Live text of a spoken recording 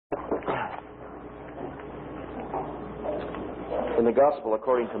In the Gospel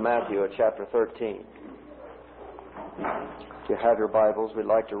according to Matthew at chapter 13. If you have your Bibles, we'd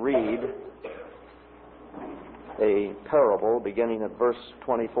like to read a parable beginning at verse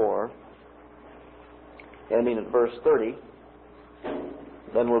 24, ending at verse 30.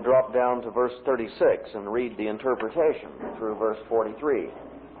 Then we'll drop down to verse 36 and read the interpretation through verse 43.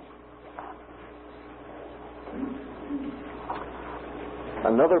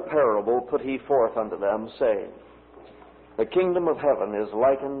 Another parable put he forth unto them, saying, The kingdom of heaven is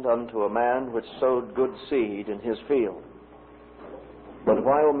likened unto a man which sowed good seed in his field. But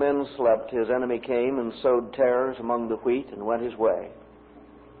while men slept, his enemy came and sowed tares among the wheat and went his way.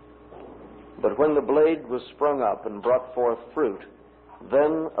 But when the blade was sprung up and brought forth fruit,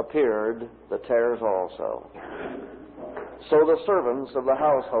 then appeared the tares also. So the servants of the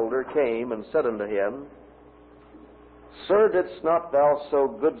householder came and said unto him, Sir, didst not thou sow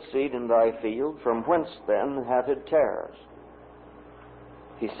good seed in thy field? From whence then hath it tares?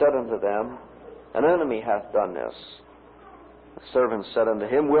 He said unto them, An enemy hath done this. The servants said unto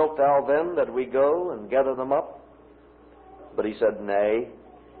him, Wilt thou then that we go and gather them up? But he said, Nay,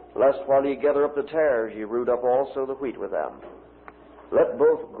 lest while ye gather up the tares, ye root up also the wheat with them. Let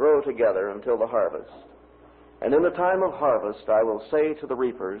both grow together until the harvest. And in the time of harvest I will say to the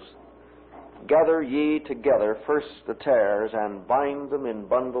reapers, Gather ye together first the tares, and bind them in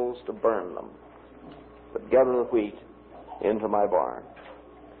bundles to burn them, but gather the wheat into my barn.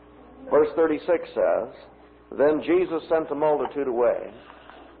 Verse 36 says, Then Jesus sent the multitude away,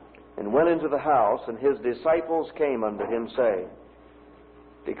 and went into the house, and his disciples came unto him, saying,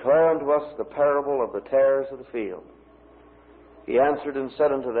 Declare unto us the parable of the tares of the field. He answered and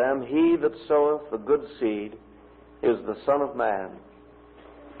said unto them, He that soweth the good seed is the Son of Man.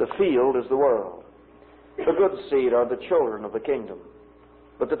 The field is the world. The good seed are the children of the kingdom,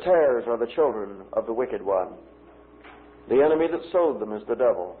 but the tares are the children of the wicked one. The enemy that sowed them is the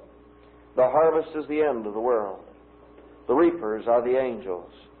devil. The harvest is the end of the world. The reapers are the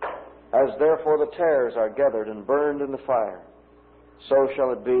angels. As therefore the tares are gathered and burned in the fire, so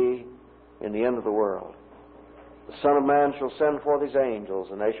shall it be in the end of the world. The Son of Man shall send forth his angels,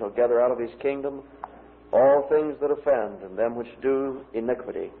 and they shall gather out of his kingdom all things that offend, and them which do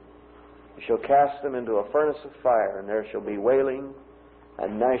iniquity. He shall cast them into a furnace of fire, and there shall be wailing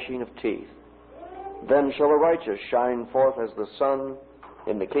and gnashing of teeth. Then shall the righteous shine forth as the sun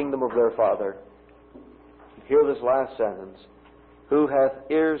in the kingdom of their Father. Hear this last sentence. Who hath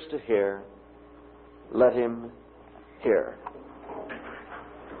ears to hear, let him hear.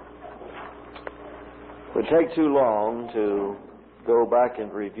 It would take too long to go back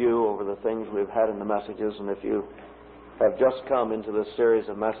and review over the things we've had in the messages, and if you have just come into this series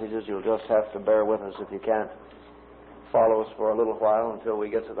of messages, you'll just have to bear with us if you can't follow us for a little while until we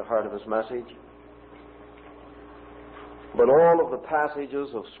get to the heart of this message. But all of the passages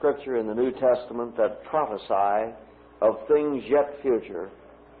of Scripture in the New Testament that prophesy of things yet future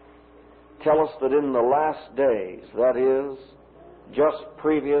tell us that in the last days, that is, just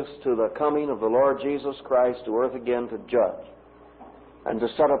previous to the coming of the Lord Jesus Christ to earth again to judge and to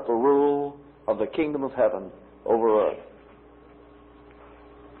set up the rule of the kingdom of heaven over earth,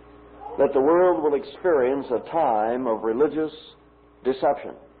 that the world will experience a time of religious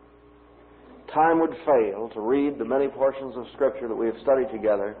deception. Time would fail to read the many portions of Scripture that we have studied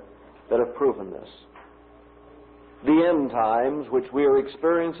together that have proven this. The end times, which we are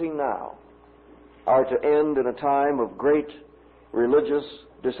experiencing now, are to end in a time of great religious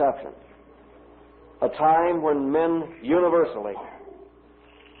deception. A time when men universally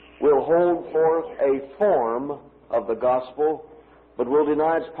will hold forth a form of the gospel, but will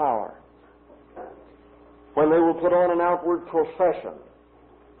deny its power. When they will put on an outward profession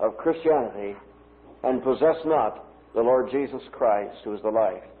of Christianity and possess not the Lord Jesus Christ, who is the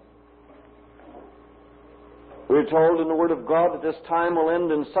life. We are told in the Word of God that this time will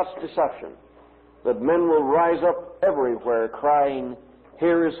end in such deception that men will rise up everywhere crying,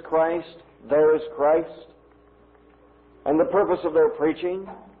 Here is Christ, there is Christ. And the purpose of their preaching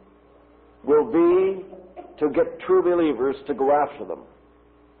will be to get true believers to go after them.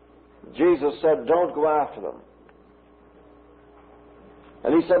 Jesus said, Don't go after them.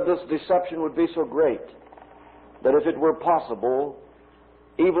 And he said this deception would be so great that if it were possible,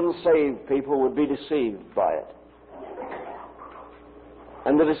 even saved people would be deceived by it.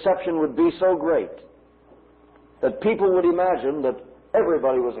 And the deception would be so great that people would imagine that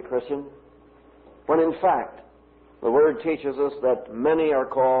everybody was a Christian, when in fact the Word teaches us that many are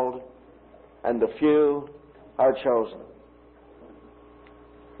called and the few are chosen.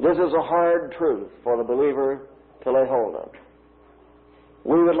 This is a hard truth for the believer to lay hold of.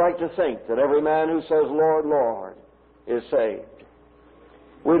 We would like to think that every man who says, Lord, Lord, is saved.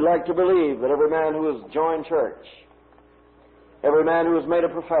 We'd like to believe that every man who has joined church, every man who has made a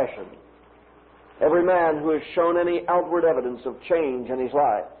profession, every man who has shown any outward evidence of change in his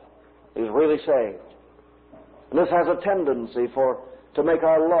life is really saved. And this has a tendency to make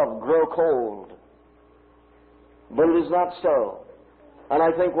our love grow cold. But it is not so. And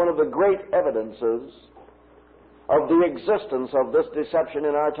I think one of the great evidences of the existence of this deception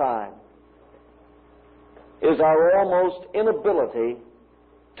in our time is our almost inability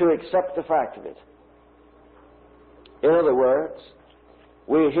to accept the fact of it. In other words,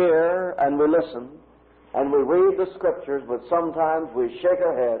 we hear and we listen and we read the Scriptures, but sometimes we shake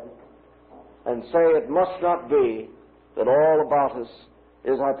our head and say it must not be that all about us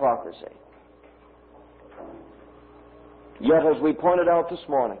is hypocrisy. Yet, as we pointed out this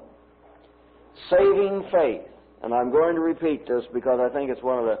morning, saving faith, and I'm going to repeat this because I think it's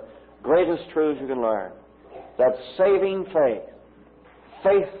one of the greatest truths you can learn, that saving faith,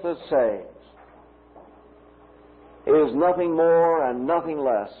 faith that saves, is nothing more and nothing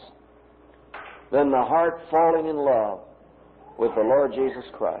less than the heart falling in love with the Lord Jesus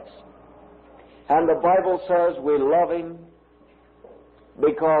Christ. And the Bible says we love Him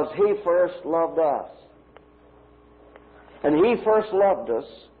because He first loved us. And He first loved us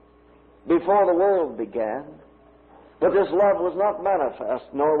before the world began, but this love was not manifest,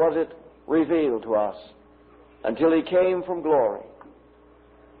 nor was it revealed to us until He came from glory.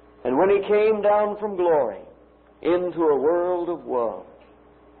 And when He came down from glory into a world of woe,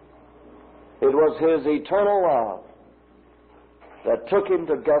 it was His eternal love that took Him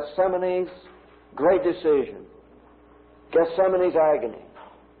to Gethsemane's great decision, Gethsemane's agony,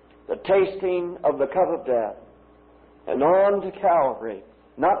 the tasting of the cup of death, and on to Calvary,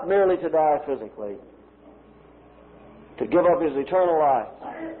 not merely to die physically, to give up His eternal life,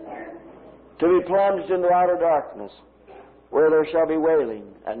 to be plunged into outer darkness, where there shall be wailing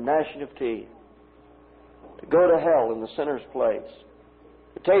and gnashing of teeth, to go to hell in the sinner's place,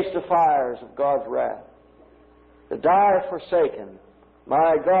 to taste the fires of God's wrath, to die forsaken.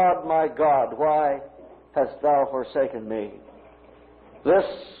 My God, why hast thou forsaken me? This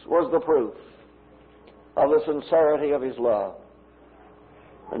was the proof of the sincerity of His love.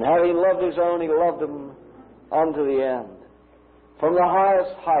 And having loved His own, He loved them unto the end, from the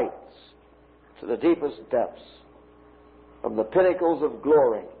highest heights to the deepest depths, from the pinnacles of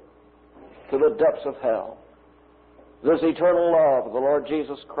glory to the depths of hell. This eternal love of the Lord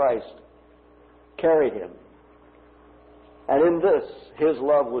Jesus Christ carried Him. And in this, His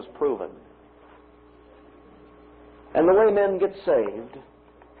love was proven. And the way men get saved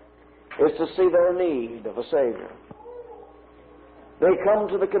is to see their need of a Savior. They come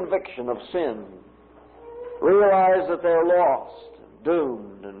to the conviction of sin, realize that they're lost,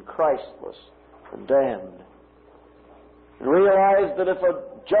 doomed, and Christless, and damned, and realize that if a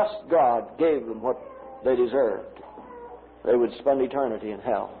just God gave them what they deserved, they would spend eternity in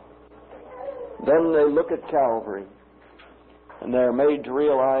hell. Then they look at Calvary, and they're made to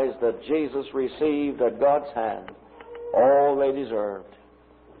realize that Jesus received at God's hand all they deserved.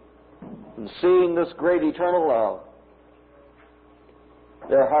 And seeing this great eternal love,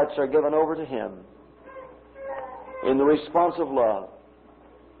 their hearts are given over to Him in the response of love.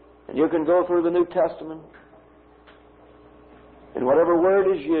 And you can go through the New Testament, and whatever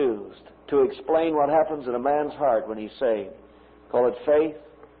word is used to explain what happens in a man's heart when he's saved, call it faith,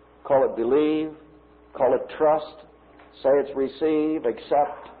 call it believe, call it trust, say it's receive,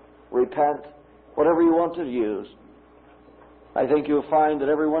 accept, repent, whatever you want to use, I think you'll find that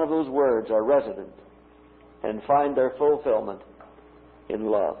every one of those words are resident and find their fulfillment in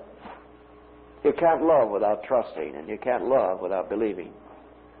love. You can't love without trusting, and you can't love without believing,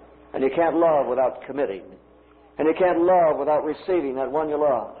 and you can't love without committing, and you can't love without receiving that one you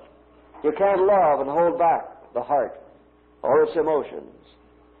love. You can't love and hold back the heart or its emotions.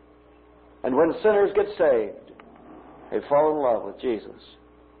 And when sinners get saved, they fall in love with Jesus.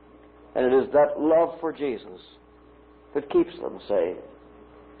 And it is that love for Jesus that keeps them saved,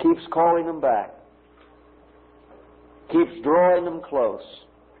 keeps calling them back, keeps drawing them close,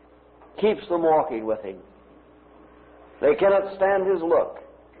 keeps them walking with Him. They cannot stand His look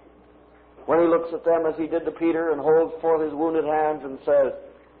when He looks at them as He did to Peter and holds forth His wounded hands and says,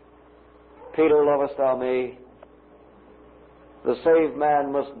 Peter, lovest thou me? The saved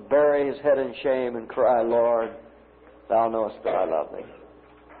man must bury his head in shame and cry, Lord, thou knowest that I love thee.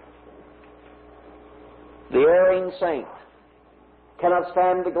 The erring saint cannot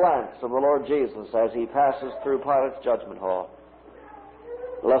stand the glance of the Lord Jesus as He passes through Pilate's judgment hall,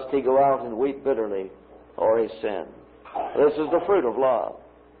 lest he go out and weep bitterly o'er his sin. This is the fruit of love.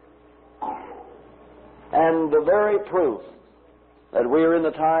 And the very proof that we are in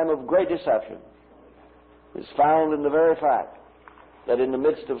the time of great deception is found in the very fact that in the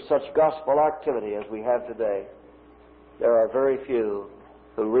midst of such gospel activity as we have today, there are very few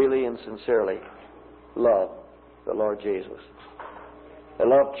who really and sincerely love the Lord Jesus. They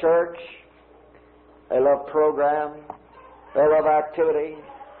love church, they love program, they love activity,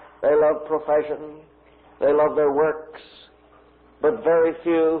 they love profession, they love their works, but very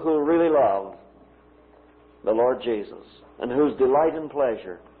few who really love the Lord Jesus, and whose delight and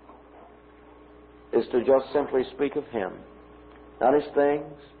pleasure is to just simply speak of Him. Not His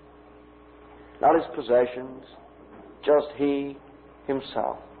things, not His possessions, just He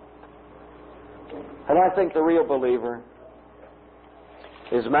Himself. And I think the real believer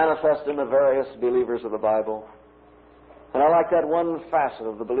is manifest in the various believers of the Bible. And I like that one facet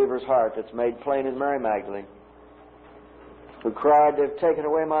of the believer's heart that's made plain in Mary Magdalene, who cried, "They've taken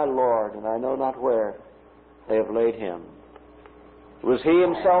away my Lord, and I know not where they have laid Him." It was He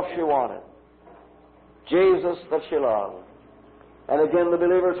Himself she wanted, Jesus that she loved. And again, the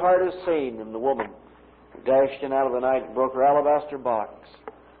believer's heart is seen in the woman who dashed in out of the night and broke her alabaster box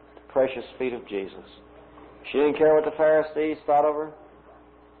at the precious feet of Jesus. She didn't care what the Pharisees thought of her.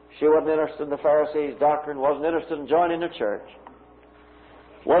 She wasn't interested in the Pharisees' doctrine, wasn't interested in joining the church,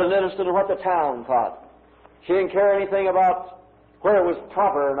 wasn't interested in what the town thought. She didn't care anything about whether it was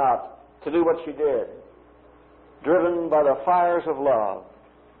proper or not to do what she did. Driven by the fires of love,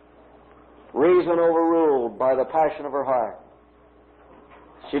 reason overruled by the passion of her heart,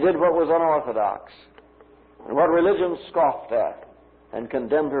 she did what was unorthodox and what religion scoffed at and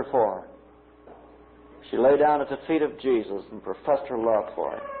condemned her for. She lay down at the feet of Jesus and professed her love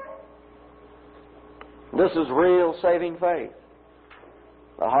for Him. This is real saving faith,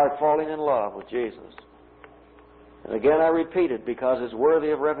 the heart falling in love with Jesus. And again I repeat it because it's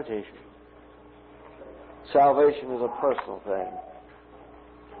worthy of repetition. Salvation is a personal thing,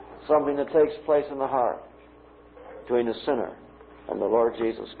 something that takes place in the heart between the sinner and the Lord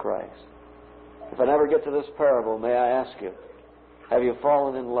Jesus Christ. If I never get to this parable, may I ask you, have you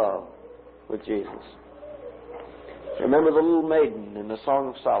fallen in love with Jesus? Remember the little maiden in the Song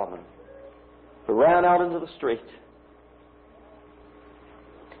of Solomon who ran out into the street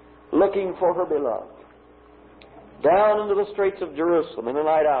looking for her beloved, down into the streets of Jerusalem in the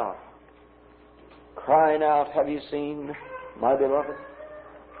night hour, crying out, "Have you seen my beloved?"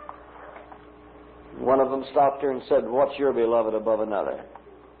 One of them stopped her and said, "What's your beloved above another?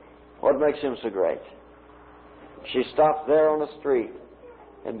 What makes him so great?" She stopped there on the street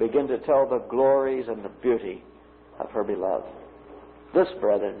and began to tell the glories and the beauty of her beloved. This,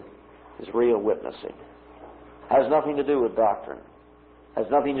 brethren, is real witnessing. Has nothing to do with doctrine. Has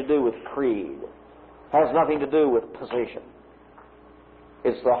nothing to do with creed. Has nothing to do with position.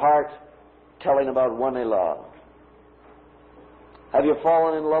 It's the heart telling about one they love. Have you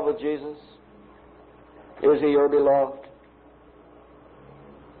fallen in love with Jesus? Is He your beloved?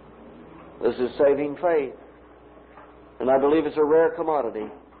 This is saving faith. And I believe it's a rare commodity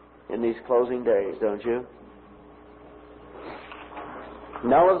in these closing days, don't you?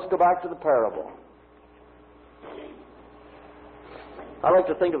 Now let's go back to the parable. I like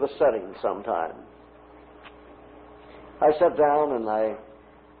to think of the setting sometime. I sat down and I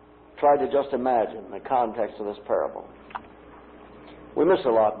tried to just imagine the context of this parable. We miss a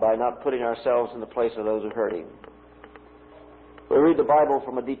lot by not putting ourselves in the place of those who hurt Him. We read the Bible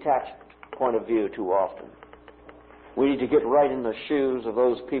from a detached point of view too often. We need to get right in the shoes of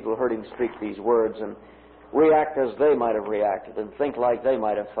those people who heard Him speak these words and react as they might have reacted and think like they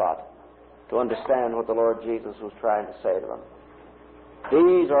might have thought to understand what the Lord Jesus was trying to say to them.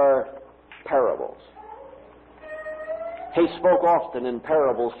 These are parables. He spoke often in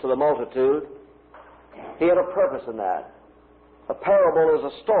parables to the multitude. He had a purpose in that. A parable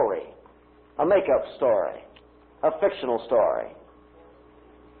is a story, a make-up story, a fictional story.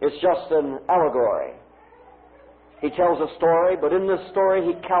 It's just an allegory. He tells a story, but in this story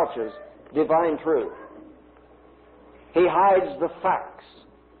He couches divine truth. He hides the facts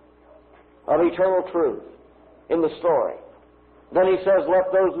of eternal truth in the story. Then He says,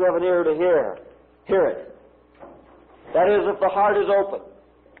 "Let those who have an ear to hear it." That is, if the heart is open,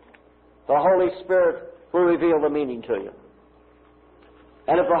 the Holy Spirit will reveal the meaning to you.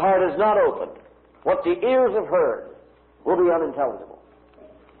 And if the heart is not open, what the ears have heard will be unintelligible.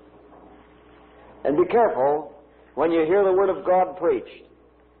 And be careful when you hear the Word of God preached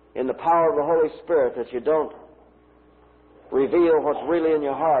in the power of the Holy Spirit that you don't reveal what's really in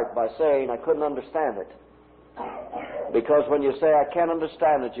your heart by saying, "I couldn't understand it." Because when you say, "I can't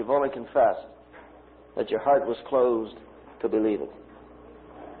understand it," you've only confessed that your heart was closed to believe it.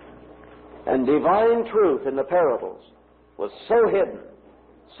 And divine truth in the parables was so hidden,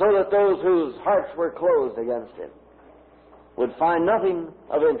 so that those whose hearts were closed against him would find nothing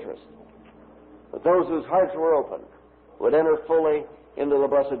of interest, but those whose hearts were open would enter fully into the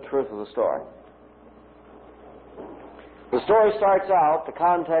blessed truth of the story. The story starts out, the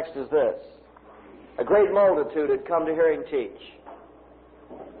context is this. A great multitude had come to hear him teach.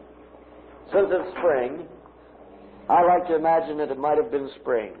 Since it's spring, I like to imagine that it might have been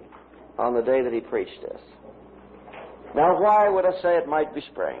spring on the day that he preached this. Now, why would I say it might be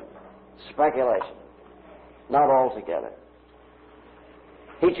spring? Speculation. Not altogether.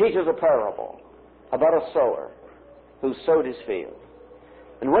 He teaches a parable about a sower who sowed his field.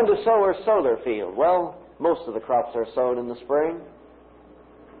 And when do sowers sow their field? Well, most of the crops are sown in the spring.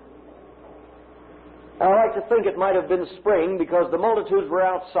 And I like to think it might have been spring because the multitudes were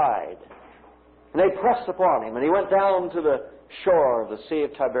outside. And they pressed upon him, and he went down to the shore of the Sea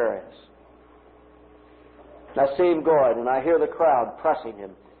of Tiberias. And I see him going, and I hear the crowd pressing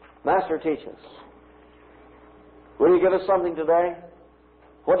him. Master, teach us. Will you give us something today?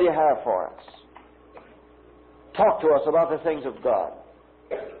 What do you have for us? Talk to us about the things of God.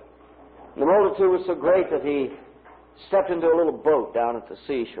 The multitude was so great that he stepped into a little boat down at the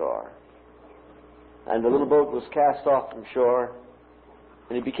seashore. And the little boat was cast off from shore,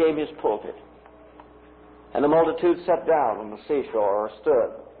 and it became his pulpit. And the multitude sat down on the seashore, or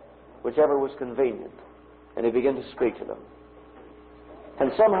stood, whichever was convenient, and he began to speak to them.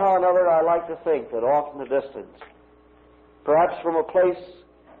 And somehow or another, I like to think that off in the distance, perhaps from a place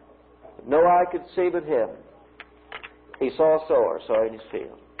that no eye could see but him, he saw a sower sowing his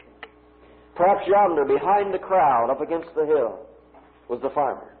field. Perhaps yonder, behind the crowd, up against the hill, was the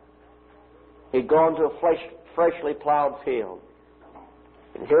farmer. He'd gone to a freshly plowed field.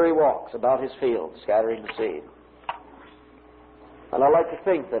 And here he walks about his field, scattering the seed. And I like to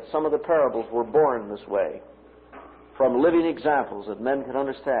think that some of the parables were born this way, from living examples that men could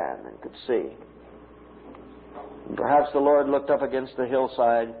understand and could see. And perhaps the Lord looked up against the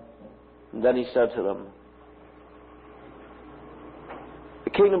hillside, and then he said to them, "The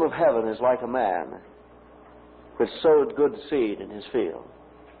kingdom of heaven is like a man which sowed good seed in his field."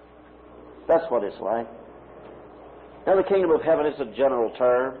 That's what it's like. Now, the kingdom of heaven is a general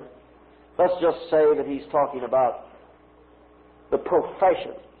term. Let's just say that he's talking about the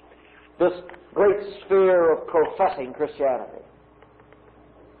profession, this great sphere of professing Christianity,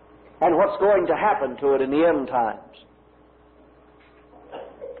 and what's going to happen to it in the end times.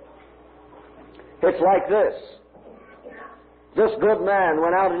 It's like this. This good man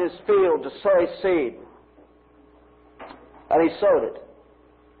went out in his field to sow his seed, and he sowed it.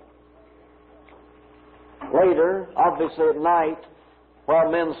 Later, obviously at night, while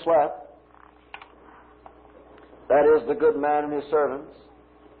men slept, that is, the good man and his servants,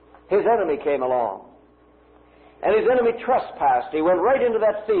 his enemy came along. And his enemy trespassed. He went right into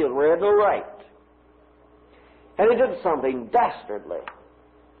that field where he had no right. And he did something dastardly.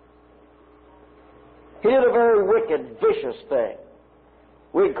 He did a very wicked, vicious thing.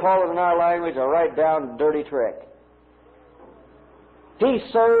 We'd call it in our language a right down dirty trick. He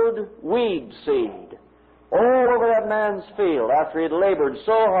sowed weed seed all over that man's field after he had labored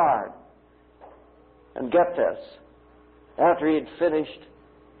so hard. And get this, after he had finished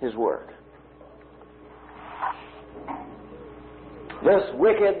his work. This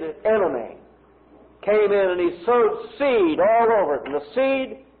wicked enemy came in and he sowed seed all over it. And the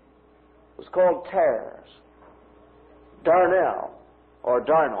seed was called tares. Darnel, or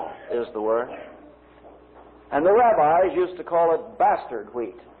darnel is the word. And the rabbis used to call it bastard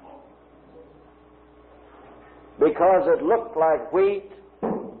wheat, because it looked like wheat,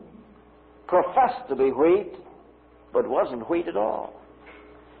 professed to be wheat, but wasn't wheat at all.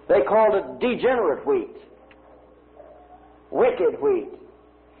 They called it degenerate wheat, wicked wheat.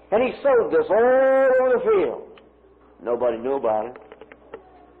 And he sowed this all over the field. Nobody knew about it.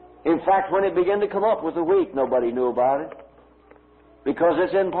 In fact, when it began to come up with the wheat, nobody knew about it, because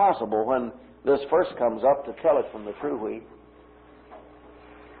it's impossible when this first comes up to tell it from the true wheat.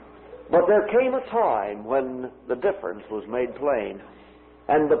 But there came a time when the difference was made plain,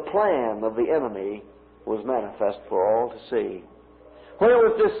 and the plan of the enemy was manifest for all to see. When it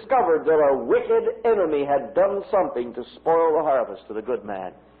was discovered that a wicked enemy had done something to spoil the harvest of the good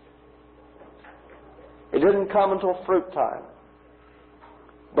man. It didn't come until fruit time.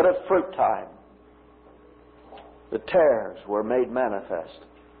 But at fruit time, the tares were made manifest.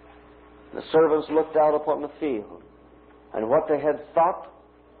 The servants looked out upon the field, and what they had thought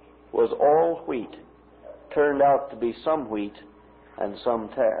was all wheat turned out to be some wheat and some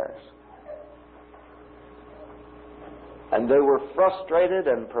tares. And they were frustrated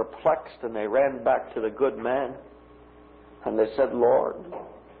and perplexed, and they ran back to the good man. And they said, Lord,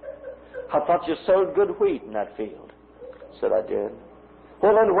 I thought you sowed good wheat in that field. He said, I did.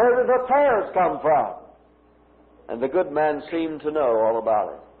 Well, then where did the tares come from? And the good man seemed to know all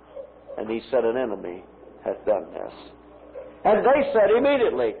about it. And he said, an enemy hath done this. And they said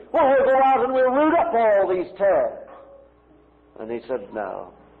immediately, well, we'll go out and we'll root up all these tares. And he said,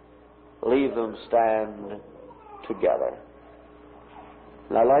 no, leave them stand together.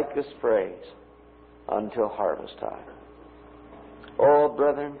 And I like this phrase, until harvest time. Oh,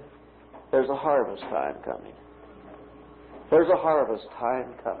 brethren, there's a harvest time coming. There's a harvest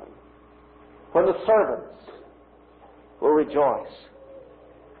time coming when the servants will rejoice.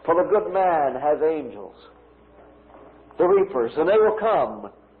 For the good man has angels, the reapers, and they will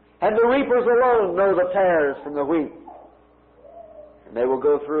come. And the reapers alone know the tares from the wheat. And they will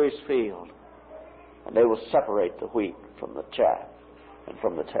go through his field, and they will separate the wheat from the chaff and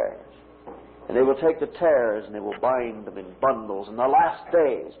from the tares. And they will take the tares and they will bind them in bundles in the last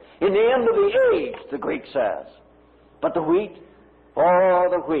days, in the end of the age, the Greek says. But the wheat, all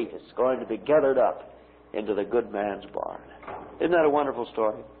the wheat is going to be gathered up into the good man's barn. Isn't that a wonderful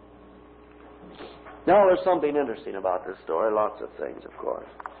story? Now, there's something interesting about this story. Lots of things, of course.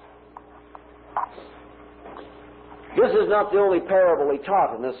 This is not the only parable he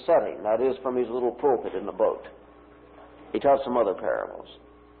taught in this setting. That is, from his little pulpit in the boat. He taught some other parables.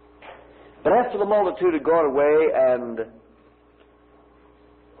 But after the multitude had gone away and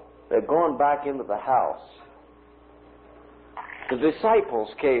they'd gone back into the house, the disciples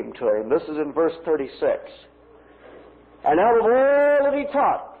came to him. This is in verse 36. And out of all that he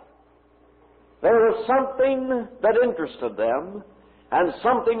taught, there was something that interested them and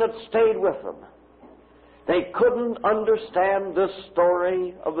something that stayed with them. They couldn't understand this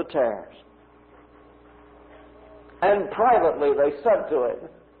story of the tares. And privately they said to him,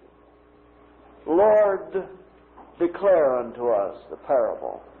 Lord, declare unto us the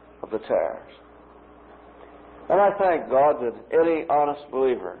parable of the tares. And I thank God that any honest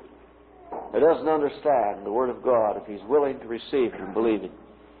believer that doesn't understand the Word of God, if he's willing to receive it and believe it,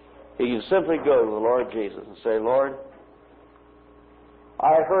 he can simply go to the Lord Jesus and say, Lord,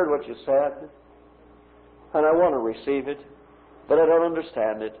 I heard what you said, and I want to receive it, but I don't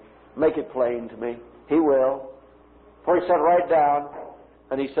understand it. Make it plain to me. He will. For he said, write down.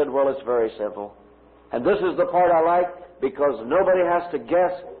 And he said, well, it's very simple. And this is the part I like, because nobody has to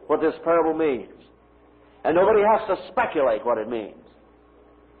guess what this parable means. And nobody has to speculate what it means.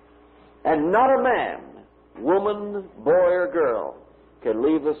 And not a man, woman, boy, or girl can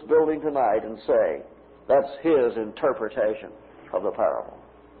leave this building tonight and say, that's his interpretation of the parable.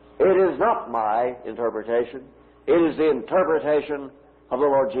 It is not my interpretation. It is the interpretation of the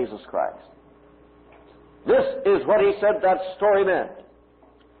Lord Jesus Christ. This is what he said that story meant.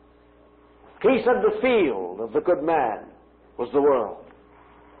 He said the field of the good man was the world.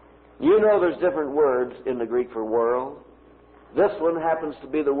 You know there's different words in the Greek for world. This one happens to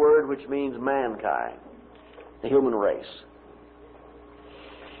be the word which means mankind, the human race.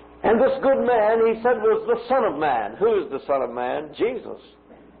 And this good man, he said, was the Son of Man. Who is the Son of Man? Jesus.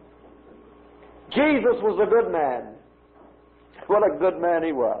 Jesus was a good man. What a good man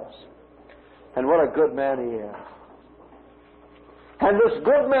he was. And what a good man he is. And this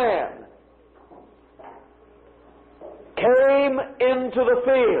good man came into the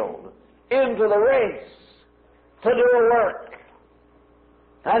field, into the race, to do a work.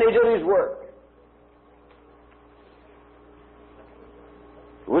 And he did his work.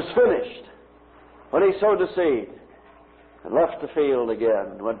 It was finished when he sowed the seed and left the field again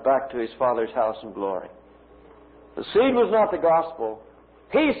and went back to his Father's house in glory. The seed was not the gospel.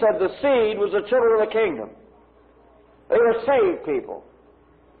 He said the seed was the children of the kingdom. They were saved people.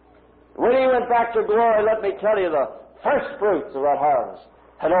 When he went back to glory, let me tell you, the first fruits of that harvest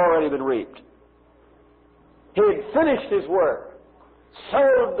had already been reaped. He had finished his work,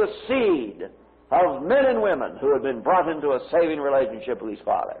 sowed the seed of men and women who had been brought into a saving relationship with his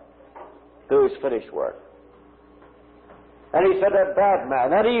Father through his finished work. And he said that bad man,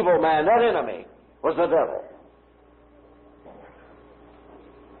 that evil man, that enemy was the devil.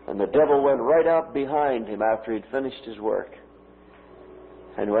 And the devil went right out behind him after he'd finished his work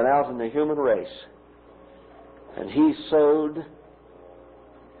and went out in the human race. And he sowed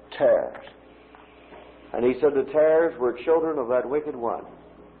tares. And he said the tares were children of that wicked one,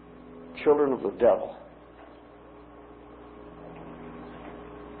 children of the devil.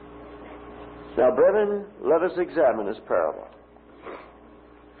 Now, brethren, let us examine this parable.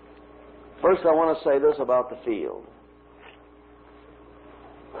 First, I want to say this about the field.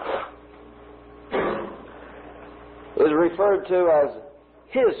 It is referred to as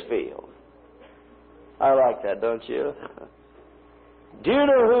his field. I like that, don't you? Do you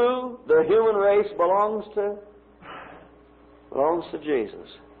know who the human race belongs to? Belongs to Jesus.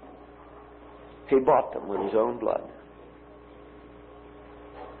 He bought them with His own blood.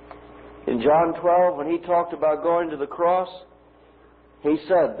 In John 12, when He talked about going to the cross, He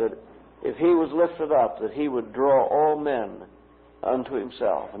said that if He was lifted up, that He would draw all men unto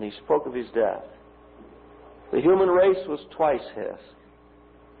Himself. And He spoke of His death. The human race was twice His,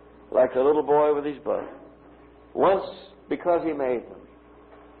 like the little boy with his boat. Once because He made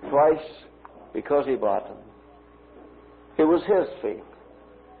them, twice because He bought them. It was His field.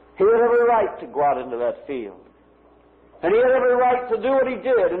 He had every right to go out into that field. And He had every right to do what He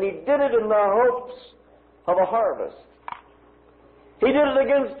did, and He did it in the hopes of a harvest. He did it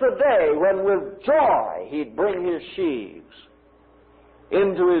against the day when with joy He'd bring His sheaves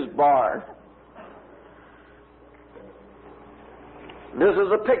into His barn. This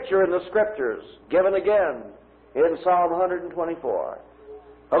is a picture in the Scriptures, given again in Psalm 124,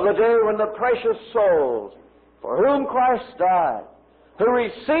 of the day when the precious souls for whom Christ died, who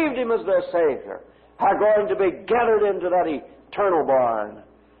received Him as their Savior, are going to be gathered into that eternal barn,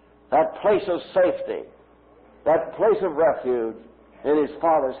 that place of safety, that place of refuge in His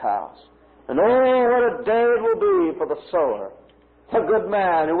Father's house. And oh, what a day it will be for the sower, the good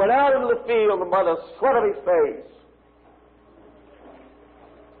man who went out into the field and by the sweat of his face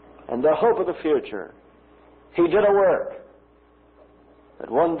and the hope of the future, he did a work that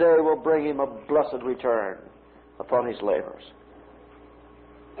one day will bring him a blessed return upon his labors.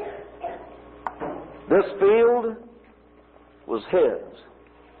 This field was His,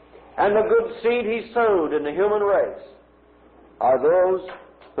 and the good seed He sowed in the human race are those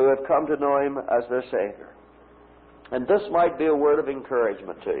who have come to know Him as their Savior. And this might be a word of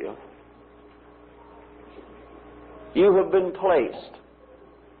encouragement to you. You have been placed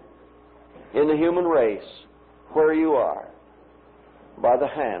in the human race where you are by the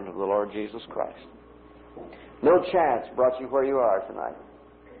hand of the Lord Jesus Christ. No chance brought you where you are tonight.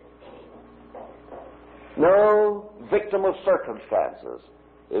 No victim of circumstances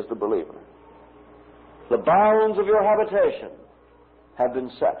is the believer. The bounds of your habitation have been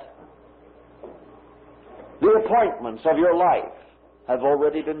set. The appointments of your life have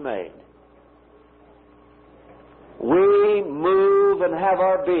already been made. We move and have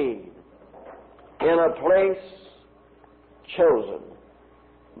our being in a place chosen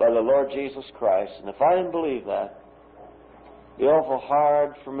by the Lord Jesus Christ. And if I didn't believe that, it'd be awful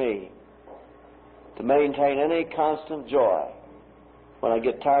hard for me to maintain any constant joy when I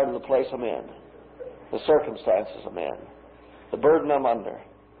get tired of the place I'm in, the circumstances I'm in, the burden I'm under,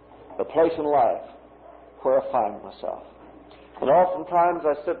 the place in life where I find myself. And oftentimes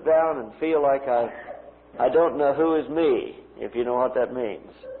I sit down and feel like I don't know who is me, if you know what that means.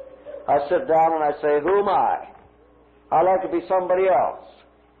 I sit down and I say, who am I? I'd like to be somebody else.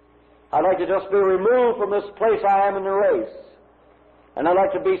 I'd like to just be removed from this place I am in the race. And I'd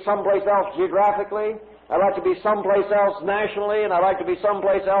like to be someplace else geographically. I'd like to be someplace else nationally. And I'd like to be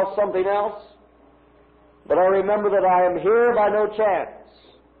someplace else something else. But I remember that I am here by no chance.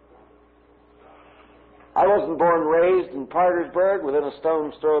 I wasn't born and raised in Parkersburg within a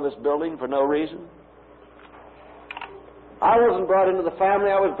stone's throw of this building for no reason. I wasn't brought into the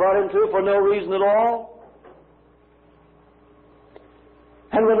family I was brought into for no reason at all.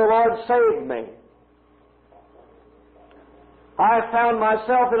 And when the Lord saved me, I found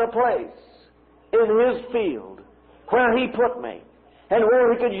myself in a place in His field where He put me and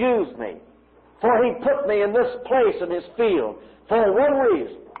where He could use me. For He put me in this place in His field for one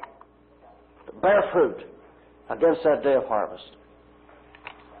reason: to bear fruit against that day of harvest.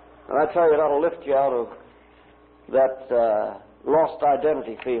 And I tell you, that'll lift you out of that lost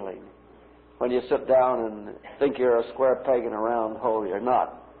identity feeling when you sit down and think you're a square peg in a round hole. You're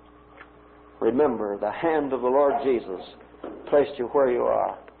not. Remember, the hand of the Lord Jesus placed you where you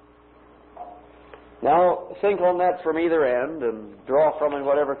are. Now, think on that from either end and draw from it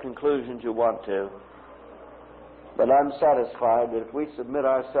whatever conclusions you want to. But I'm satisfied that if we submit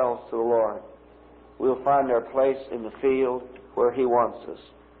ourselves to the Lord, we'll find our place in the field where He wants us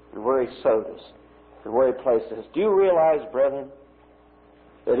and where He sowed us and where He placed us. Do you realize, brethren,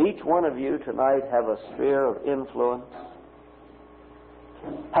 that each one of you tonight have a sphere of influence,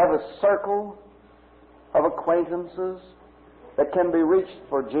 have a circle of acquaintances that can be reached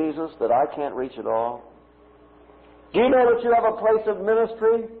for Jesus that I can't reach at all? Do you know that you have a place of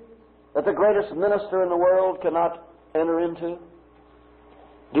ministry that the greatest minister in the world cannot enter into?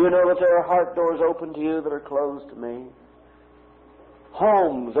 Do you know that there are heart doors open to you that are closed to me?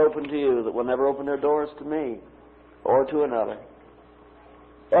 Homes open to you that will never open their doors to me or to another.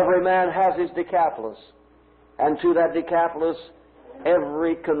 Every man has his Decapolis. And to that Decapolis,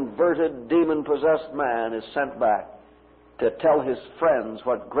 every converted, demon-possessed man is sent back to tell his friends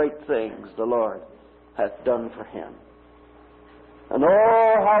what great things the Lord hath done for him. And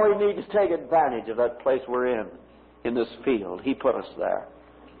oh, how we need to take advantage of that place we're in this field. He put us there.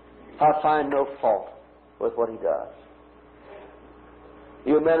 I find no fault with what He does.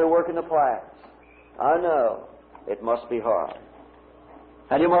 You men who work in the plants, I know it must be hard.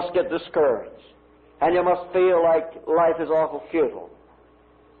 And you must get discouraged. And you must feel like life is awful futile.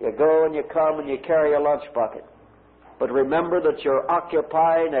 You go and you come and you carry a lunch bucket. But remember that you're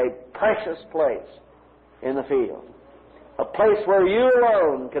occupying a precious place in the field. A place where you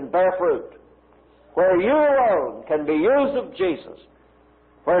alone can bear fruit. Where you alone can be used of Jesus.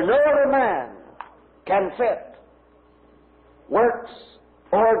 Where no other man can fit. Works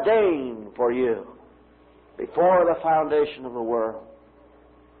ordained for you before the foundation of the world.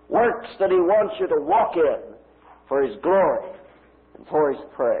 Works that He wants you to walk in for His glory and for His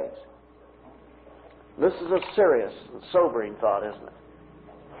praise. This is a serious and sobering thought, isn't it?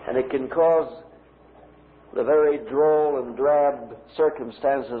 And it can cause the very droll and drab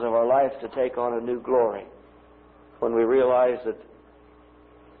circumstances of our life to take on a new glory when we realize that,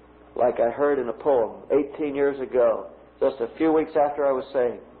 like I heard in a poem 18 years ago, just a few weeks after I was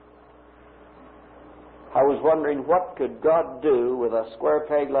saved, I was wondering what could God do with a square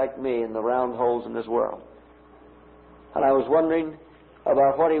peg like me in the round holes in this world. And I was wondering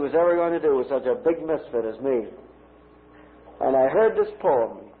about what He was ever going to do with such a big misfit as me. And I heard this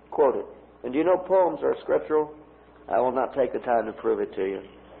poem quoted. And do you know poems are scriptural? I will not take the time to prove it to you.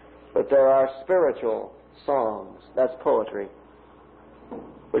 But there are spiritual songs, that's poetry,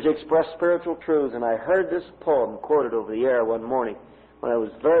 which express spiritual truths. And I heard this poem quoted over the air one morning when I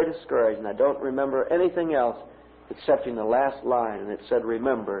was very discouraged, and I don't remember anything else excepting the last line, and it said,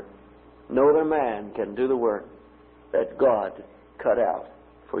 remember, no other man can do the work that God cut out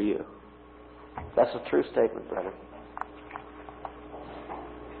for you. That's a true statement, brother.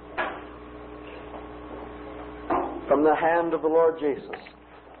 From the hand of the Lord Jesus,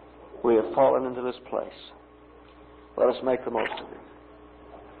 we have fallen into this place. Let us make the most of it.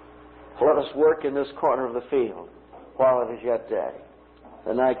 Let us work in this corner of the field while it is yet day.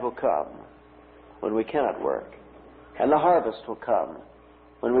 The night will come when we cannot work, and the harvest will come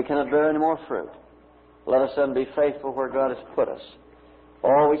when we cannot bear any more fruit. Let us then be faithful where God has put us,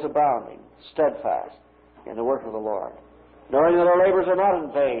 always abounding, steadfast in the work of the Lord, knowing that our labors are not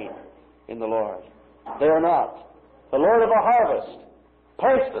in vain in the Lord. They are not. The Lord of the harvest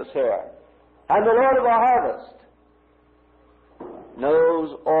placed us here, and the Lord of the harvest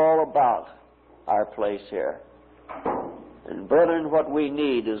knows all about our place here. And brethren, what we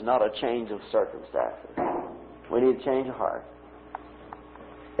need is not a change of circumstances. We need a change of heart.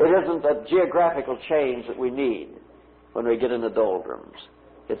 It isn't a geographical change that we need when we get in the doldrums.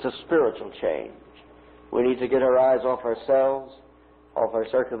 It's a spiritual change. We need to get our eyes off ourselves, off our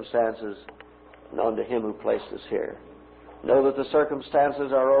circumstances, and onto Him who placed us here. Know that the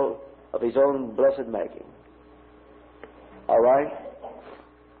circumstances are of His own blessed making. All right?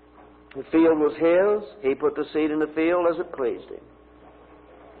 The field was His. He put the seed in the field as it pleased Him.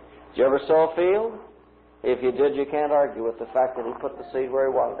 Did you ever sow a field? If you did, you can't argue with the fact that He put the seed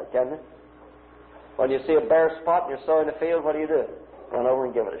where He wanted it, can you? When you see a bare spot and you're sowing a field, what do? Run over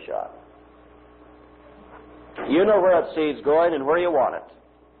and give it a shot. You know where that seed's going and where you want it.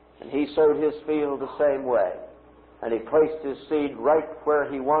 And He sowed His field the same way. And He placed His seed right where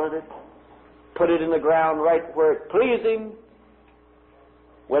He wanted it, put it in the ground right where it pleased Him,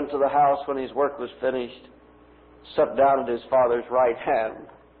 went to the house when His work was finished, sat down at His Father's right hand,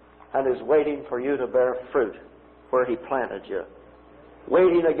 and is waiting for you to bear fruit where He planted you,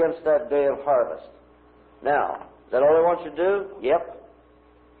 waiting against that day of harvest. Now, is that all He wants you to do? Yep.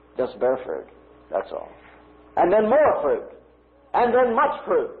 Just bear fruit. That's all. And then more fruit. And then much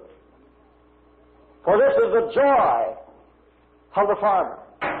fruit. For this is the joy of the farmer,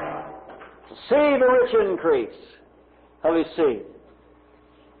 to see the rich increase of his seed.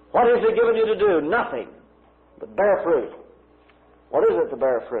 What has He given you to do? Nothing but bear fruit. What is it to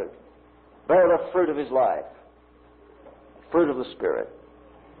bear fruit? Bear the fruit of His life, fruit of the Spirit.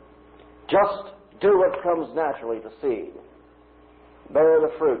 Just do what comes naturally to seed. Bear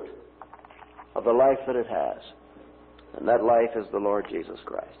the fruit of the life that it has. And that life is the Lord Jesus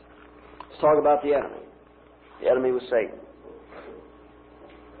Christ. Let's talk about the enemy. The enemy was Satan.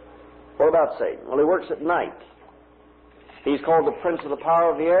 What about Satan? Well, he works at night. He's called the prince of the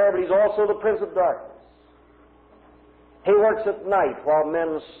power of the air, but he's also the prince of darkness. He works at night while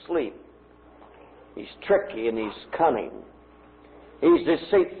men sleep. He's tricky and he's cunning. He's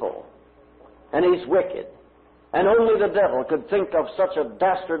deceitful, and he's wicked. And only the devil could think of such a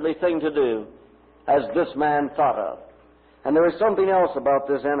dastardly thing to do as this man thought of. And there is something else about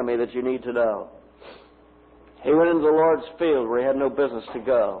this enemy that you need to know. He went into the Lord's field where he had no business to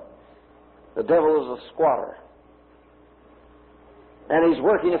go. The devil is a squatter. And he's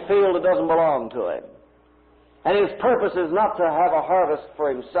working a field that doesn't belong to him. And his purpose is not to have a harvest for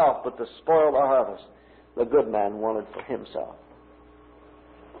himself, but to spoil the harvest the good man wanted for himself.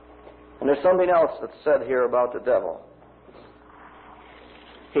 And there's something else that's said here about the devil.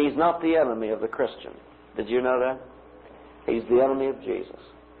 He's not the enemy of the Christian. Did you know that? He's the enemy of Jesus.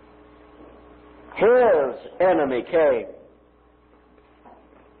 His enemy came.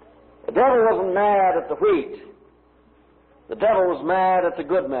 The devil wasn't mad at the wheat. The devil was mad at the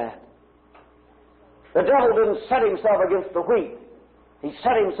good man. The devil didn't set himself against the wheat. He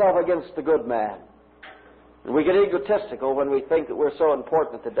set himself against the good man. And we get egotistical when we think that we're so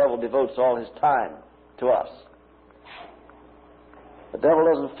important that the devil devotes all his time to us. The devil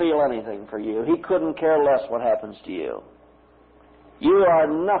doesn't feel anything for you. He couldn't care less what happens to you. You are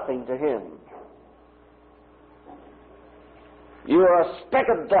nothing to him. You are a speck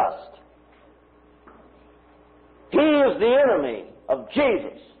of dust. He is the enemy of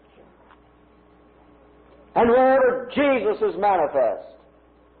Jesus. And wherever Jesus is manifest,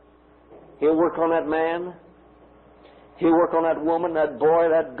 he'll work on that man. He'll work on that woman, that boy,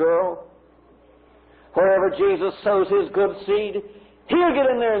 that girl. Wherever Jesus sows his good seed, he'll get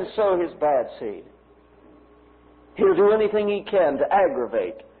in there and sow his bad seed. He'll do anything he can to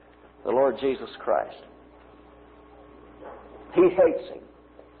aggravate the Lord Jesus Christ. He hates him.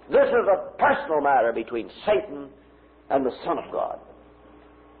 This is a personal matter between Satan and the Son of God.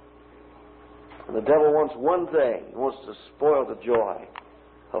 And the devil wants one thing. He wants to spoil the joy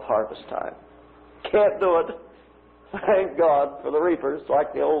of harvest time. Can't do it. Thank God for the reapers,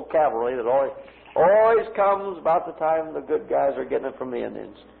 like the old cavalry that always comes about the time the good guys are getting it from the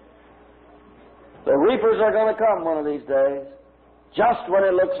Indians. The reapers are going to come one of these days, just when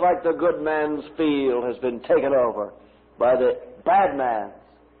it looks like the good man's field has been taken over by the bad man's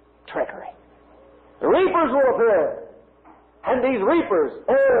trickery. The reapers will appear. And these reapers,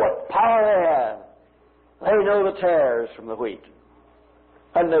 oh, what power they have. They know the tares from the wheat.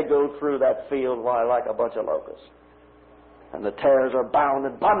 And they go through that field, why, like a bunch of locusts. And the tares are bound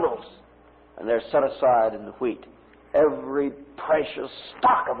in bundles, and they're set aside in the wheat. Every precious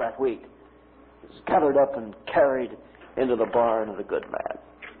stock of that wheat is gathered up and carried into the barn of the good man.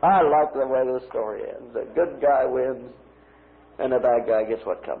 I like the way the story ends. The good guy wins, and the bad guy gets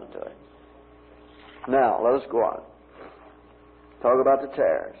what's coming to him. Now, let us go on. Talk about the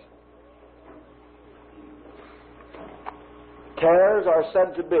tares. Tares are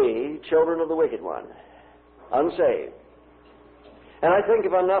said to be children of the wicked one, unsaved. And I think,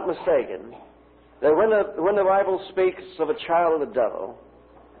 if I'm not mistaken, that when the Bible speaks of a child of the devil,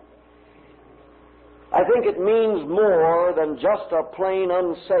 I think it means more than just a plain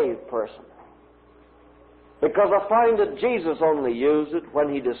unsaved person. Because I find that Jesus only used it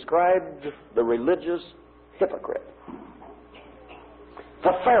when he described the religious hypocrite. The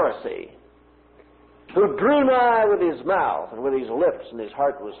Pharisee, who drew nigh with his mouth and with his lips, and his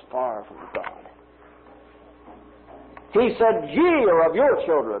heart was far from God. He said, "Ye are of your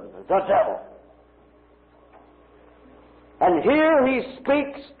children, the devil." And here he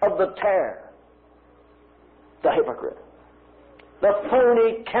speaks of the tare, the hypocrite, the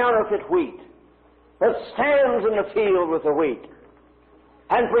phony counterfeit wheat that stands in the field with the wheat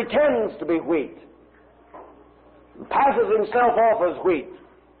and pretends to be wheat, and passes himself off as wheat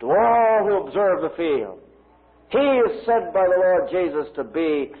to all who observe the field. He is said by the Lord Jesus to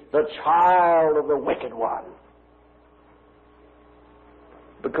be the child of the wicked one.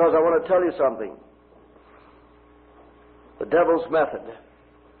 Because I want to tell you something. The devil's method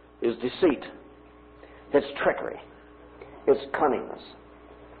is deceit. It's trickery. It's cunningness.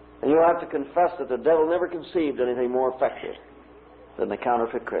 And you'll have to confess that the devil never conceived anything more effective than the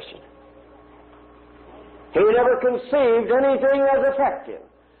counterfeit Christian. He never conceived anything as effective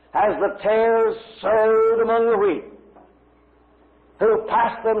as the tares sowed among the wheat, who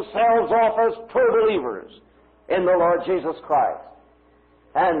pass themselves off as true believers in the Lord Jesus Christ,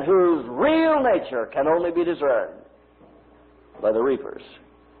 and whose real nature can only be discerned by the reapers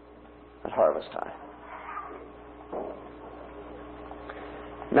at harvest time.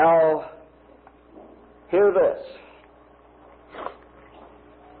 Now, hear this.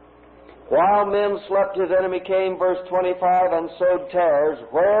 While men slept, his enemy came, verse 25, and sowed tares.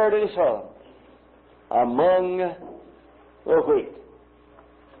 Where did he sow them? Among the wheat.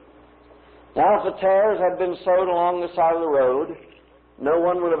 Now, if the tares had been sowed along the side of the road, no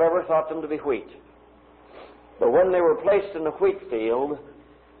one would have ever thought them to be wheat. But when they were placed in the wheat field,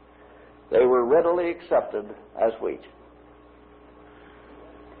 they were readily accepted as wheat.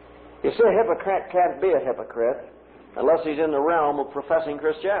 You see, a hypocrite can't be a hypocrite unless he's in the realm of professing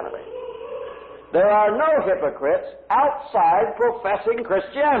Christianity. There are no hypocrites outside professing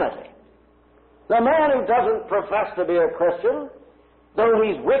Christianity. The man who doesn't profess to be a Christian, though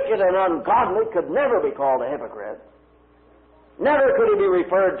he's wicked and ungodly, could never be called a hypocrite. Never could he be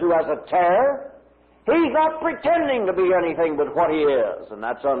referred to as a terror. He's not pretending to be anything but what he is, and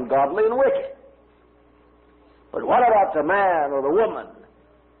that's ungodly and wicked. But what about the man or the woman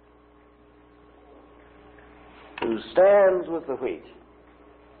who stands with the wheat,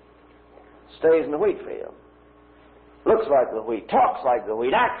 stays in the wheat field, looks like the wheat, talks like the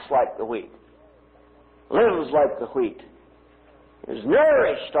wheat, acts like the wheat, lives like the wheat, is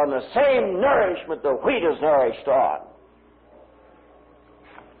nourished on the same nourishment the wheat is nourished on,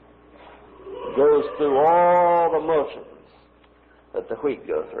 goes through all the motions that the wheat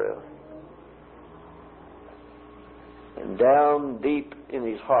go through, and down deep in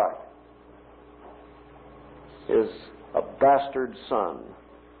his heart is a bastard son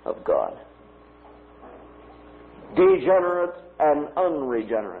of God, degenerate and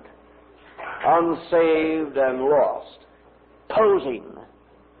unregenerate, unsaved and lost, posing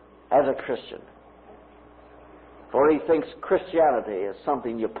as a Christian. For he thinks Christianity is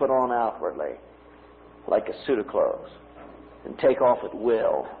something you put on outwardly, like a suit of clothes, and take off at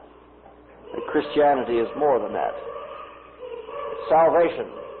will. That Christianity is more than that. Salvation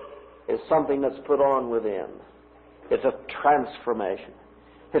is something that's put on within. It's a transformation.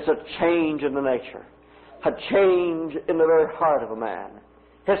 It's a change in the nature, a change in the very heart of a man.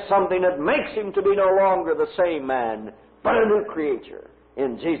 It's something that makes him to be no longer the same man, but a new creature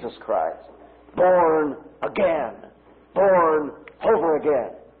in Jesus Christ. Born again. Born over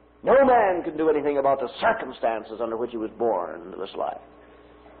again. No man can do anything about the circumstances under which he was born into this life.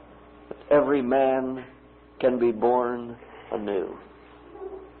 But every man can be born anew.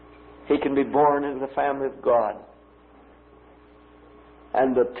 He can be born into the family of God.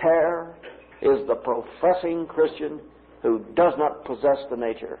 And the terror is the professing Christian who does not possess the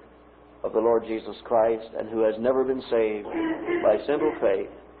nature of the Lord Jesus Christ and who has never been saved by simple faith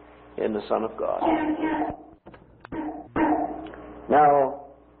in the Son of God. Now,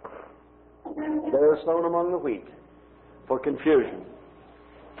 they are sown among the wheat for confusion,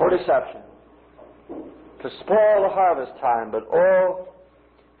 for deception, to spoil the harvest time, but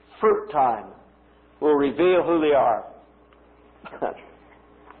fruit time will reveal who they are.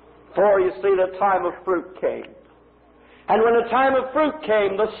 For you see, the time of fruit came. And when the time of fruit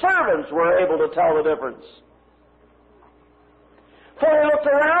came, the servants were able to tell the difference. For they looked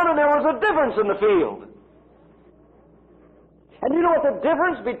around and there was a difference in the field. And you know what the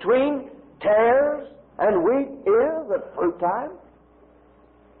difference between tares and wheat is at fruit time?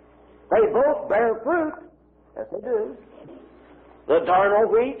 They both bear fruit. Yes, they do. The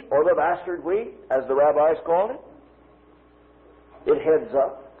darnel wheat, or the bastard wheat, as the rabbis called it, it heads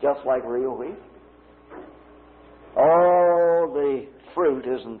up just like real wheat. All the fruit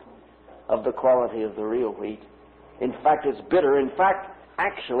isn't of the quality of the real wheat. In fact, it's bitter. In fact,